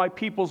obstruction from my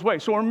people's way.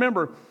 So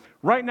remember,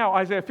 right now,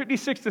 Isaiah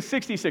 56 to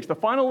 66, the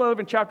final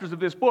 11 chapters of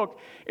this book,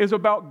 is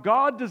about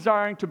God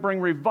desiring to bring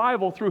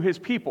revival through his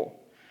people.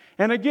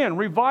 And again,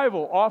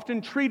 revival,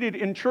 often treated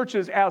in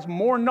churches as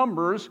more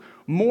numbers,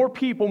 more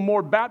people,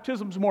 more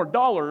baptisms, more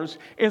dollars,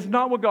 is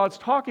not what God's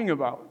talking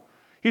about.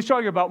 He's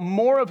talking about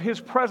more of his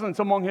presence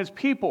among his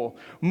people.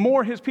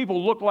 More his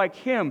people look like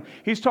him.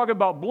 He's talking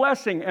about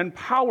blessing and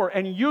power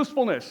and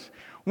usefulness.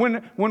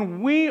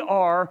 When we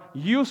are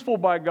useful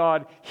by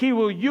God, he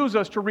will use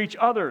us to reach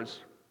others.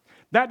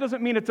 That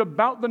doesn't mean it's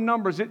about the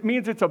numbers. It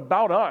means it's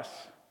about us.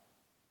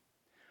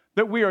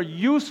 That we are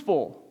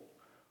useful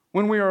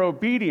when we are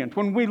obedient,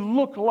 when we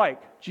look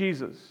like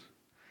Jesus.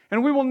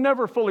 And we will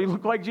never fully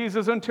look like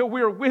Jesus until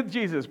we are with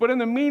Jesus. But in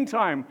the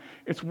meantime,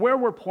 it's where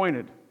we're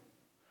pointed.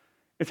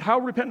 It's how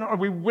repentant are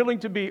we willing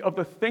to be of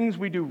the things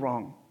we do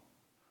wrong.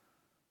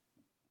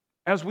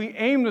 As we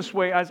aim this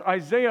way, as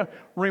Isaiah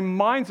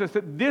reminds us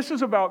that this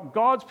is about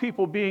God's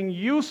people being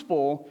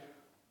useful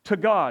to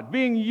God,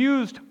 being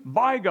used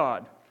by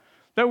God.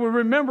 That we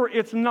remember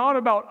it's not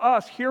about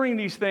us hearing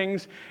these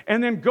things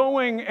and then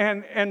going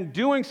and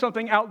doing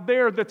something out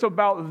there that's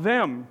about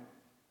them.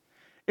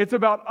 It's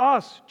about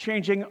us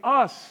changing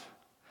us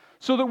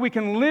so that we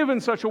can live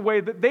in such a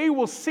way that they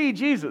will see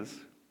Jesus.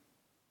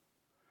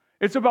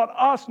 It's about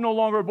us no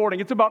longer aborting.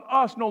 It's about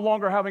us no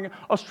longer having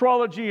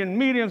astrology and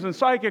mediums and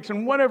psychics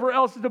and whatever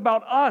else. It's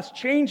about us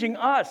changing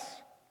us.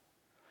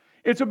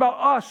 It's about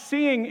us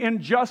seeing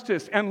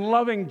injustice and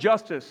loving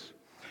justice.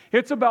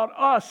 It's about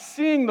us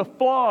seeing the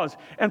flaws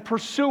and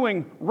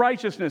pursuing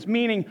righteousness,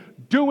 meaning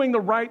doing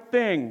the right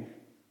thing,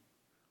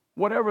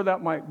 whatever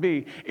that might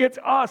be. It's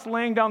us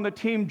laying down the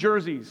team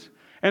jerseys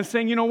and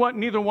saying, you know what,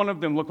 neither one of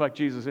them look like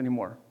Jesus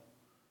anymore,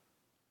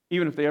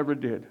 even if they ever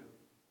did,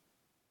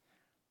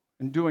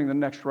 and doing the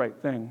next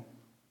right thing.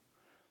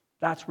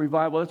 That's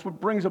revival. That's what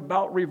brings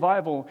about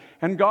revival.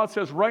 And God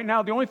says right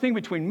now, the only thing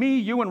between me,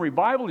 you, and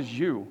revival is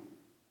you.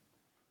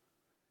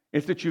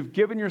 It's that you've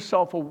given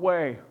yourself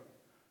away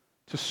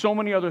to so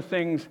many other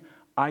things,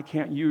 I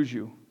can't use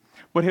you.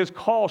 But his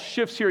call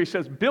shifts here. He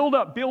says, build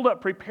up,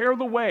 prepare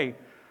the way.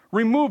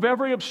 Remove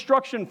every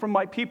obstruction from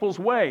my people's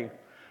way.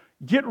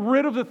 Get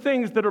rid of the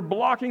things that are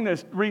blocking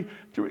this.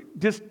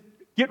 Just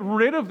get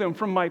rid of them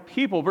from my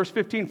people. Verse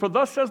 15, for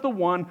thus says the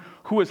one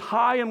who is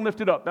high and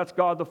lifted up, that's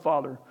God the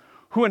Father,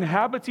 who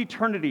inhabits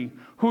eternity,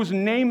 whose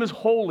name is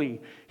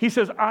holy. He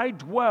says, I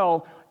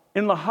dwell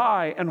in the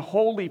high and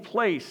holy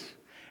place.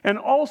 And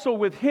also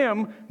with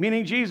him,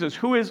 meaning Jesus,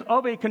 who is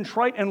of a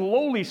contrite and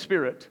lowly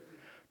spirit,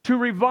 to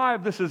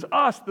revive, this is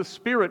us, the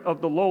spirit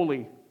of the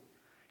lowly,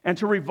 and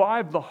to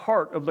revive the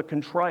heart of the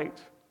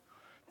contrite.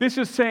 This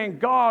is saying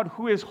God,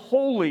 who is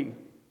holy,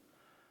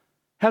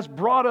 has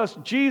brought us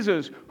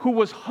Jesus, who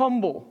was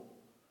humble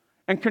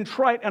and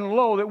contrite and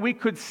low, that we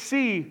could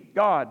see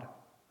God.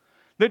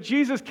 That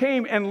Jesus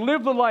came and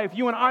lived the life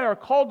you and I are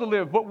called to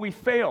live, but we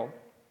fail.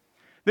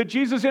 That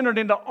Jesus entered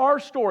into our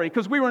story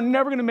because we were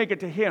never going to make it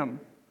to him.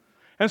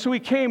 And so he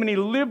came and he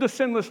lived a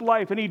sinless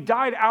life and he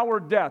died our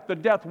death, the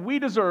death we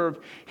deserve,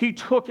 he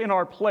took in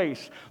our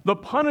place. The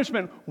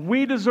punishment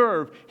we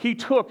deserve, he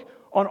took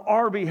on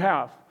our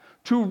behalf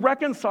to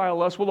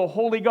reconcile us with a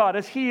holy God.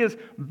 As he is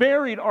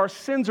buried, our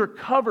sins are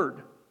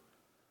covered.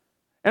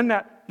 And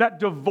that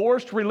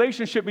divorced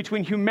relationship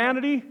between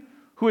humanity,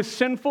 who is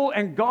sinful,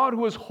 and God,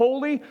 who is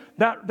holy,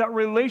 that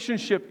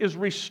relationship is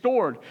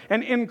restored.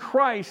 And in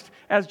Christ,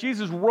 as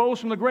Jesus rose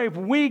from the grave,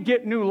 we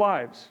get new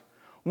lives.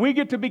 We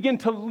get to begin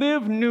to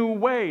live new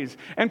ways.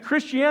 And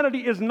Christianity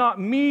is not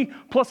me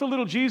plus a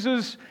little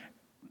Jesus,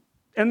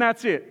 and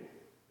that's it.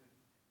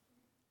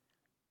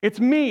 It's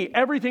me.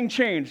 Everything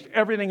changed.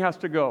 Everything has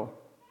to go.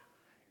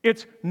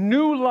 It's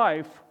new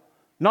life,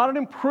 not an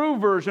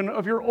improved version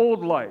of your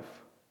old life.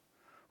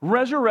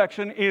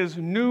 Resurrection is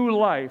new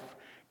life.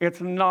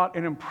 It's not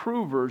an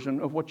improved version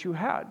of what you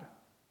had.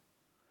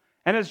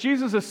 And as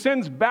Jesus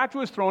ascends back to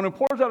his throne and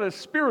pours out his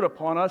Spirit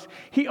upon us,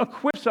 he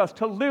equips us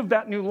to live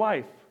that new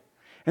life.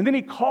 And then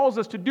he calls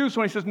us to do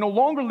so. And he says, no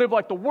longer live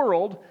like the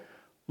world,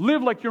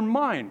 live like you're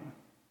mine.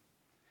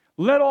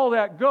 Let all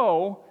that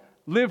go,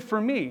 live for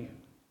me.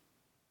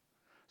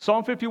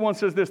 Psalm 51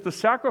 says this, the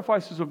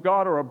sacrifices of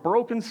God are a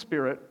broken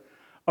spirit,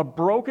 a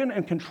broken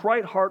and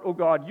contrite heart, O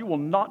God, you will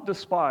not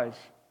despise.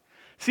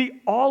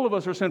 See, all of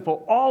us are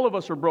sinful, all of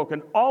us are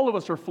broken, all of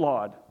us are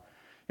flawed.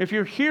 If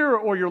you're here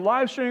or you're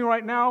live streaming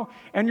right now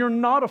and you're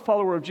not a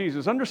follower of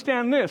Jesus,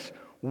 understand this,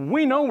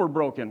 we know we're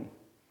broken.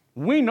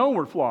 We know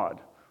we're flawed.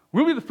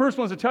 We'll be the first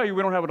ones to tell you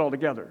we don't have it all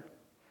together.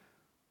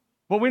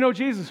 But we know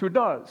Jesus who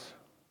does.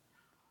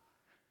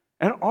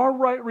 And our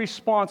right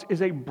response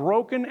is a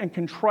broken and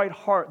contrite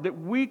heart, that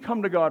we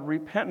come to God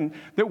repentant,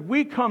 that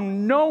we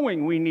come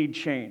knowing we need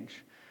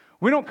change.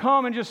 We don't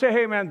come and just say,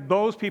 hey man,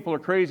 those people are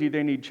crazy,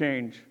 they need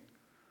change.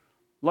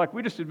 Like,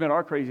 we just admit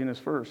our craziness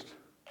first,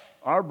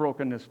 our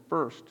brokenness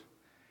first.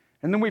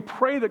 And then we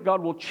pray that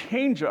God will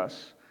change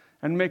us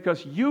and make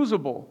us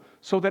usable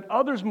so that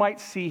others might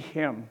see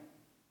him.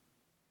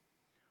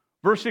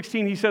 Verse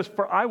 16, he says,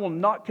 for I will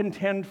not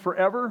contend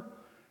forever,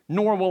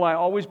 nor will I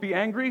always be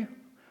angry,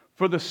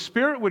 for the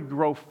spirit would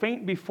grow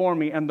faint before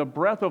me and the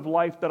breath of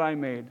life that I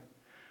made.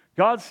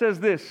 God says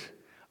this,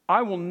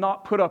 I will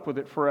not put up with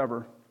it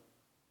forever.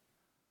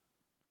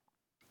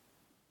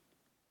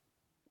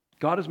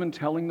 God has been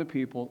telling the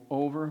people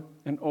over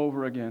and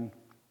over again,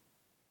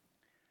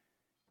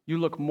 you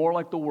look more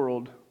like the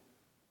world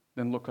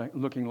than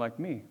looking like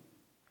me.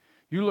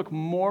 You look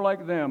more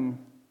like them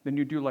than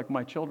you do like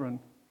my children.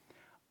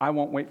 I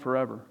won't wait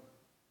forever.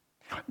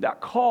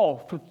 That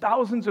call for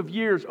thousands of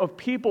years of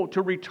people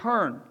to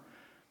return.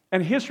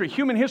 And history,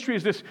 human history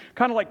is this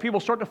kind of like people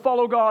start to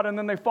follow God and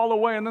then they fall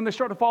away and then they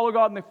start to follow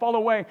God and they fall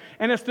away.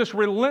 And it's this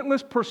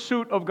relentless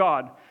pursuit of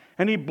God.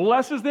 And he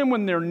blesses them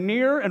when they're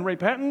near and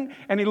repentant.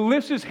 And he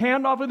lifts his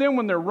hand off of them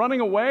when they're running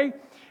away.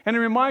 And he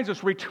reminds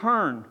us,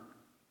 return.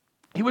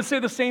 He would say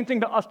the same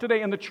thing to us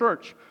today in the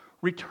church.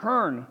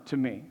 Return to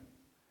me.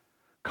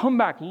 Come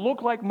back,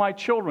 look like my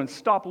children.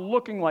 Stop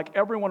looking like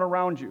everyone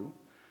around you.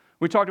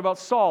 We talked about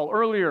Saul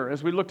earlier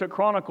as we looked at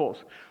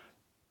Chronicles.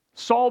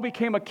 Saul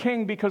became a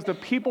king because the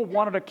people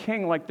wanted a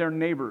king like their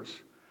neighbors.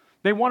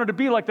 They wanted to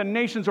be like the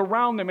nations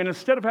around them, and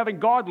instead of having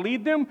God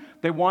lead them,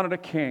 they wanted a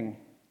king.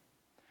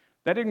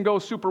 That didn't go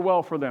super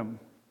well for them,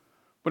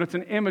 but it's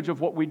an image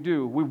of what we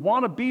do. We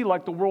want to be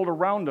like the world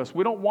around us.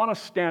 We don't want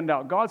to stand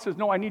out. God says,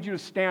 no, I need you to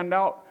stand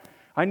out.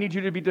 I need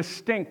you to be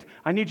distinct.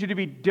 I need you to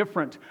be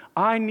different.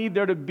 I need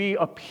there to be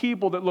a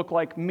people that look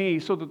like me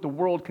so that the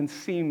world can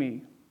see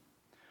me.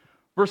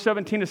 Verse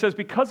 17, it says,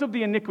 because of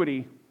the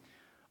iniquity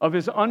of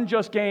his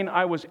unjust gain,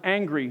 I was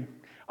angry.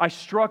 I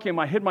struck him.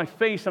 I hid my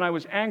face and I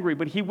was angry.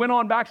 But he went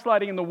on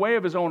backsliding in the way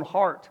of his own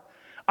heart.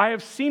 I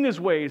have seen his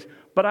ways,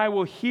 but I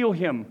will heal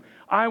him.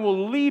 I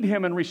will lead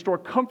him and restore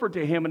comfort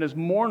to him and his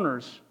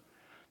mourners.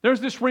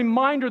 There's this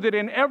reminder that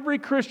in every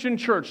Christian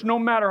church, no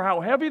matter how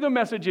heavy the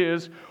message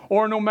is,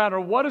 or no matter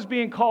what is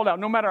being called out,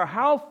 no matter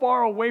how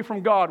far away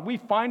from God we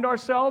find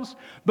ourselves,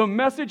 the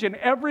message in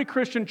every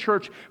Christian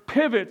church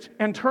pivots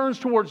and turns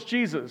towards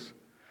Jesus.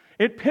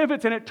 It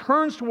pivots and it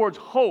turns towards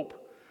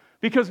hope,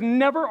 because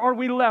never are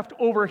we left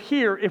over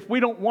here if we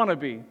don't want to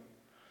be.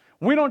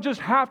 We don't just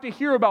have to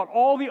hear about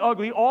all the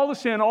ugly, all the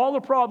sin, all the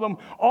problem,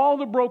 all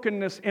the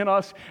brokenness in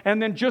us, and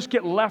then just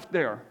get left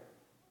there.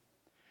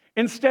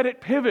 Instead,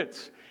 it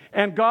pivots.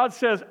 And God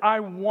says, I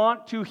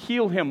want to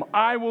heal him.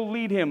 I will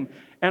lead him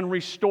and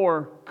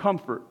restore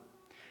comfort.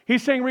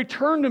 He's saying,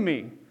 return to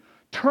me.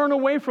 Turn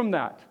away from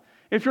that.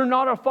 If you're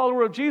not a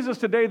follower of Jesus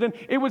today, then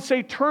it would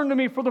say, turn to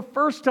me for the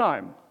first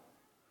time.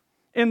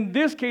 In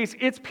this case,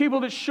 it's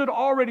people that should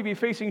already be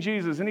facing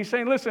Jesus. And he's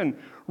saying, listen,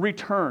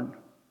 return.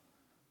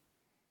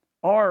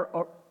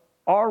 Our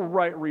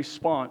right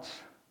response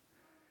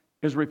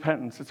is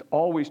repentance. It's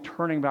always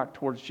turning back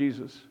towards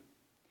Jesus.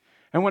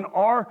 And when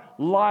our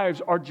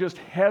lives are just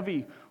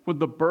heavy with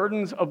the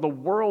burdens of the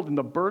world and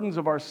the burdens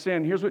of our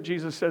sin, here's what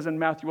Jesus says in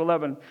Matthew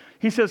 11.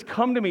 He says,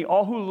 "Come to me,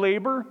 all who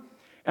labor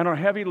and are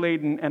heavy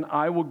laden, and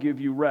I will give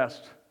you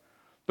rest."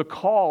 The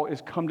call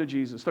is come to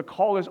Jesus. The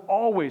call is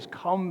always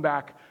come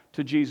back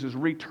to Jesus,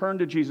 return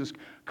to Jesus,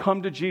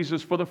 come to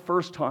Jesus for the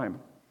first time.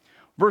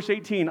 Verse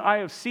 18, "I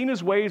have seen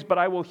his ways, but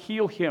I will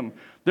heal him."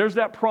 There's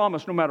that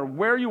promise, no matter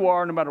where you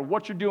are, no matter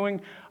what you're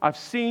doing, I've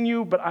seen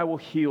you, but I will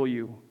heal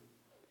you.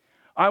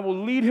 I will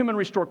lead him and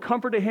restore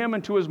comfort to him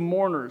and to his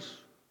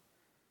mourners,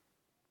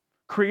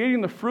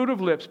 creating the fruit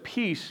of lips,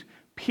 peace,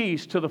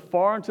 peace to the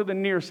far and to the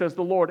near, says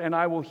the Lord, and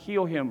I will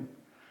heal him.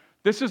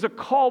 This is a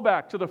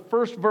callback to the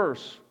first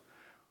verse,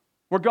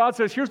 where God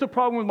says, here's the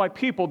problem with my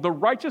people. The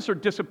righteous are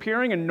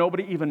disappearing and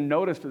nobody even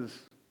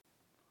notices.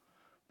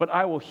 But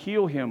I will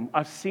heal him.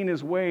 I've seen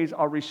his ways.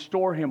 I'll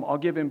restore him. I'll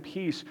give him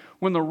peace.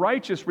 When the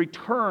righteous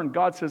return,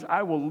 God says,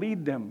 I will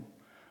lead them.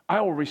 I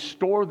will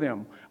restore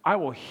them. I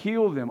will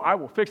heal them. I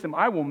will fix them.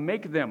 I will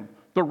make them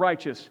the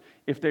righteous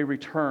if they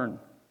return.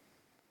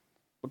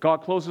 But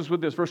God closes with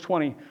this, verse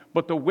 20.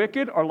 "But the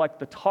wicked are like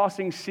the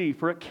tossing sea,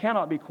 for it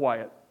cannot be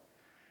quiet.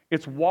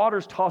 Its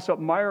waters toss up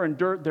mire and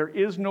dirt. There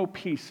is no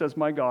peace, says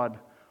my God,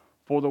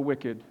 for the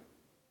wicked."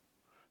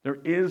 There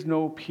is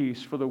no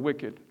peace for the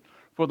wicked.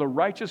 For the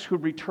righteous who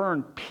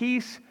return,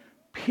 peace,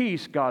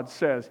 peace, God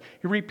says.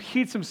 He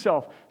repeats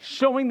himself,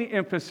 showing the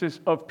emphasis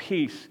of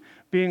peace,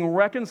 being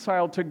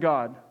reconciled to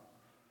God.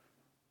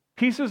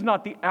 Peace is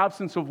not the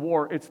absence of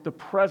war, it's the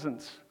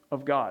presence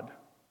of God.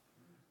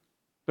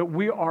 That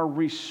we are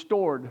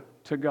restored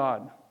to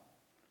God.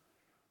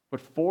 But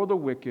for the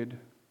wicked,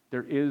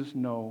 there is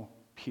no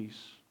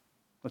peace.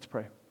 Let's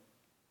pray.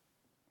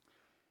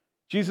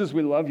 Jesus,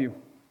 we love you.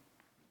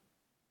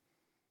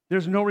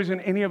 There's no reason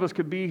any of us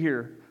could be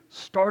here,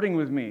 starting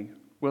with me,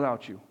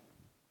 without you.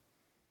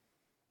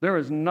 There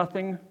is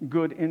nothing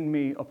good in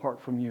me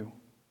apart from you.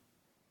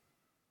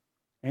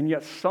 And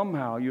yet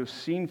somehow you have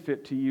seen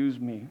fit to use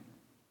me.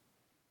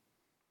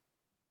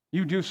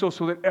 You do so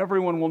that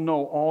everyone will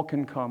know all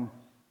can come,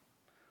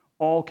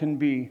 all can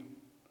be,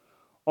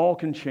 all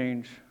can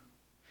change.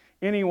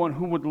 Anyone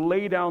who would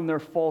lay down their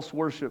false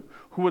worship,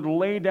 who would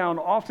lay down,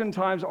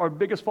 oftentimes our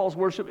biggest false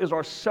worship is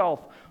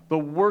ourself, the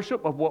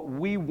worship of what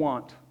we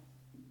want,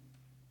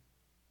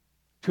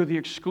 to the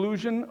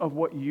exclusion of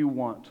what you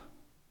want.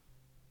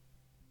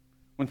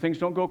 When things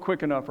don't go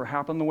quick enough or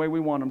happen the way we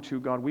want them to,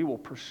 God, we will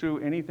pursue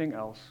anything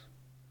else.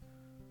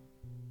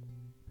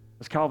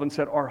 As Calvin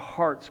said, our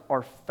hearts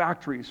are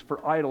factories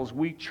for idols.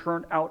 We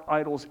churn out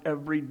idols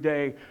every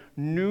day,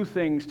 new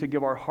things to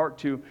give our heart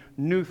to,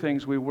 new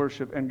things we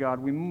worship. And God,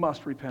 we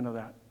must repent of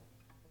that.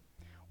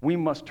 We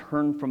must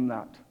turn from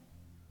that.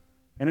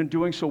 And in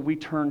doing so, we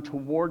turn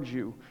towards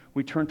you.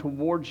 We turn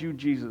towards you,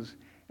 Jesus,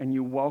 and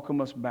you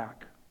welcome us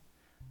back.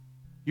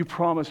 You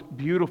promise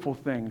beautiful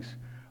things.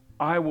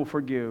 I will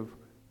forgive.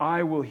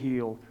 I will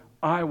heal.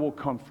 I will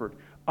comfort.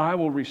 I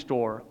will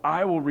restore.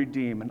 I will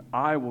redeem. And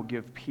I will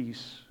give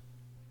peace.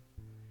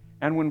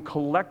 And when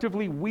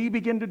collectively we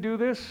begin to do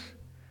this,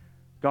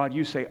 God,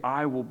 you say,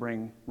 I will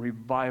bring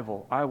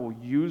revival. I will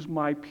use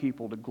my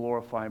people to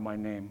glorify my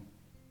name.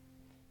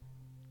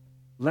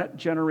 Let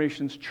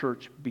Generations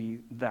Church be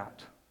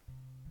that.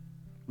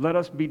 Let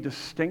us be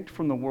distinct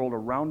from the world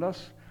around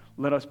us.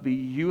 Let us be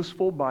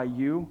useful by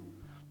you.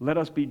 Let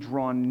us be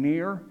drawn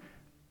near.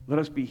 Let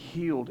us be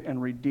healed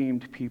and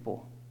redeemed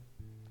people.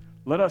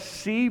 Let us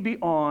see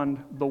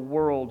beyond the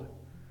world,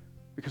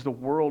 because the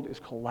world is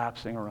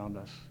collapsing around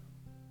us.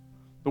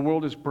 The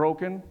world is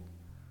broken.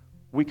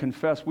 We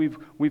confess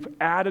we've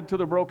added to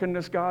the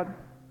brokenness, God.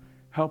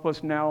 Help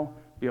us now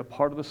be a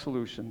part of the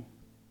solution.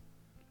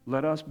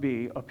 Let us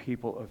be a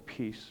people of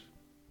peace.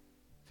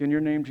 It's in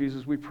your name,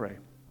 Jesus, we pray.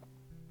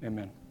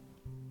 Amen.